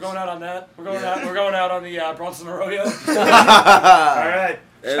enhancers. We're going out on that. We're going Yeah. out. We're going out on the Bronson Arroyo. All right.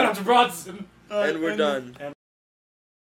 Shout out to Bronson. And we're done.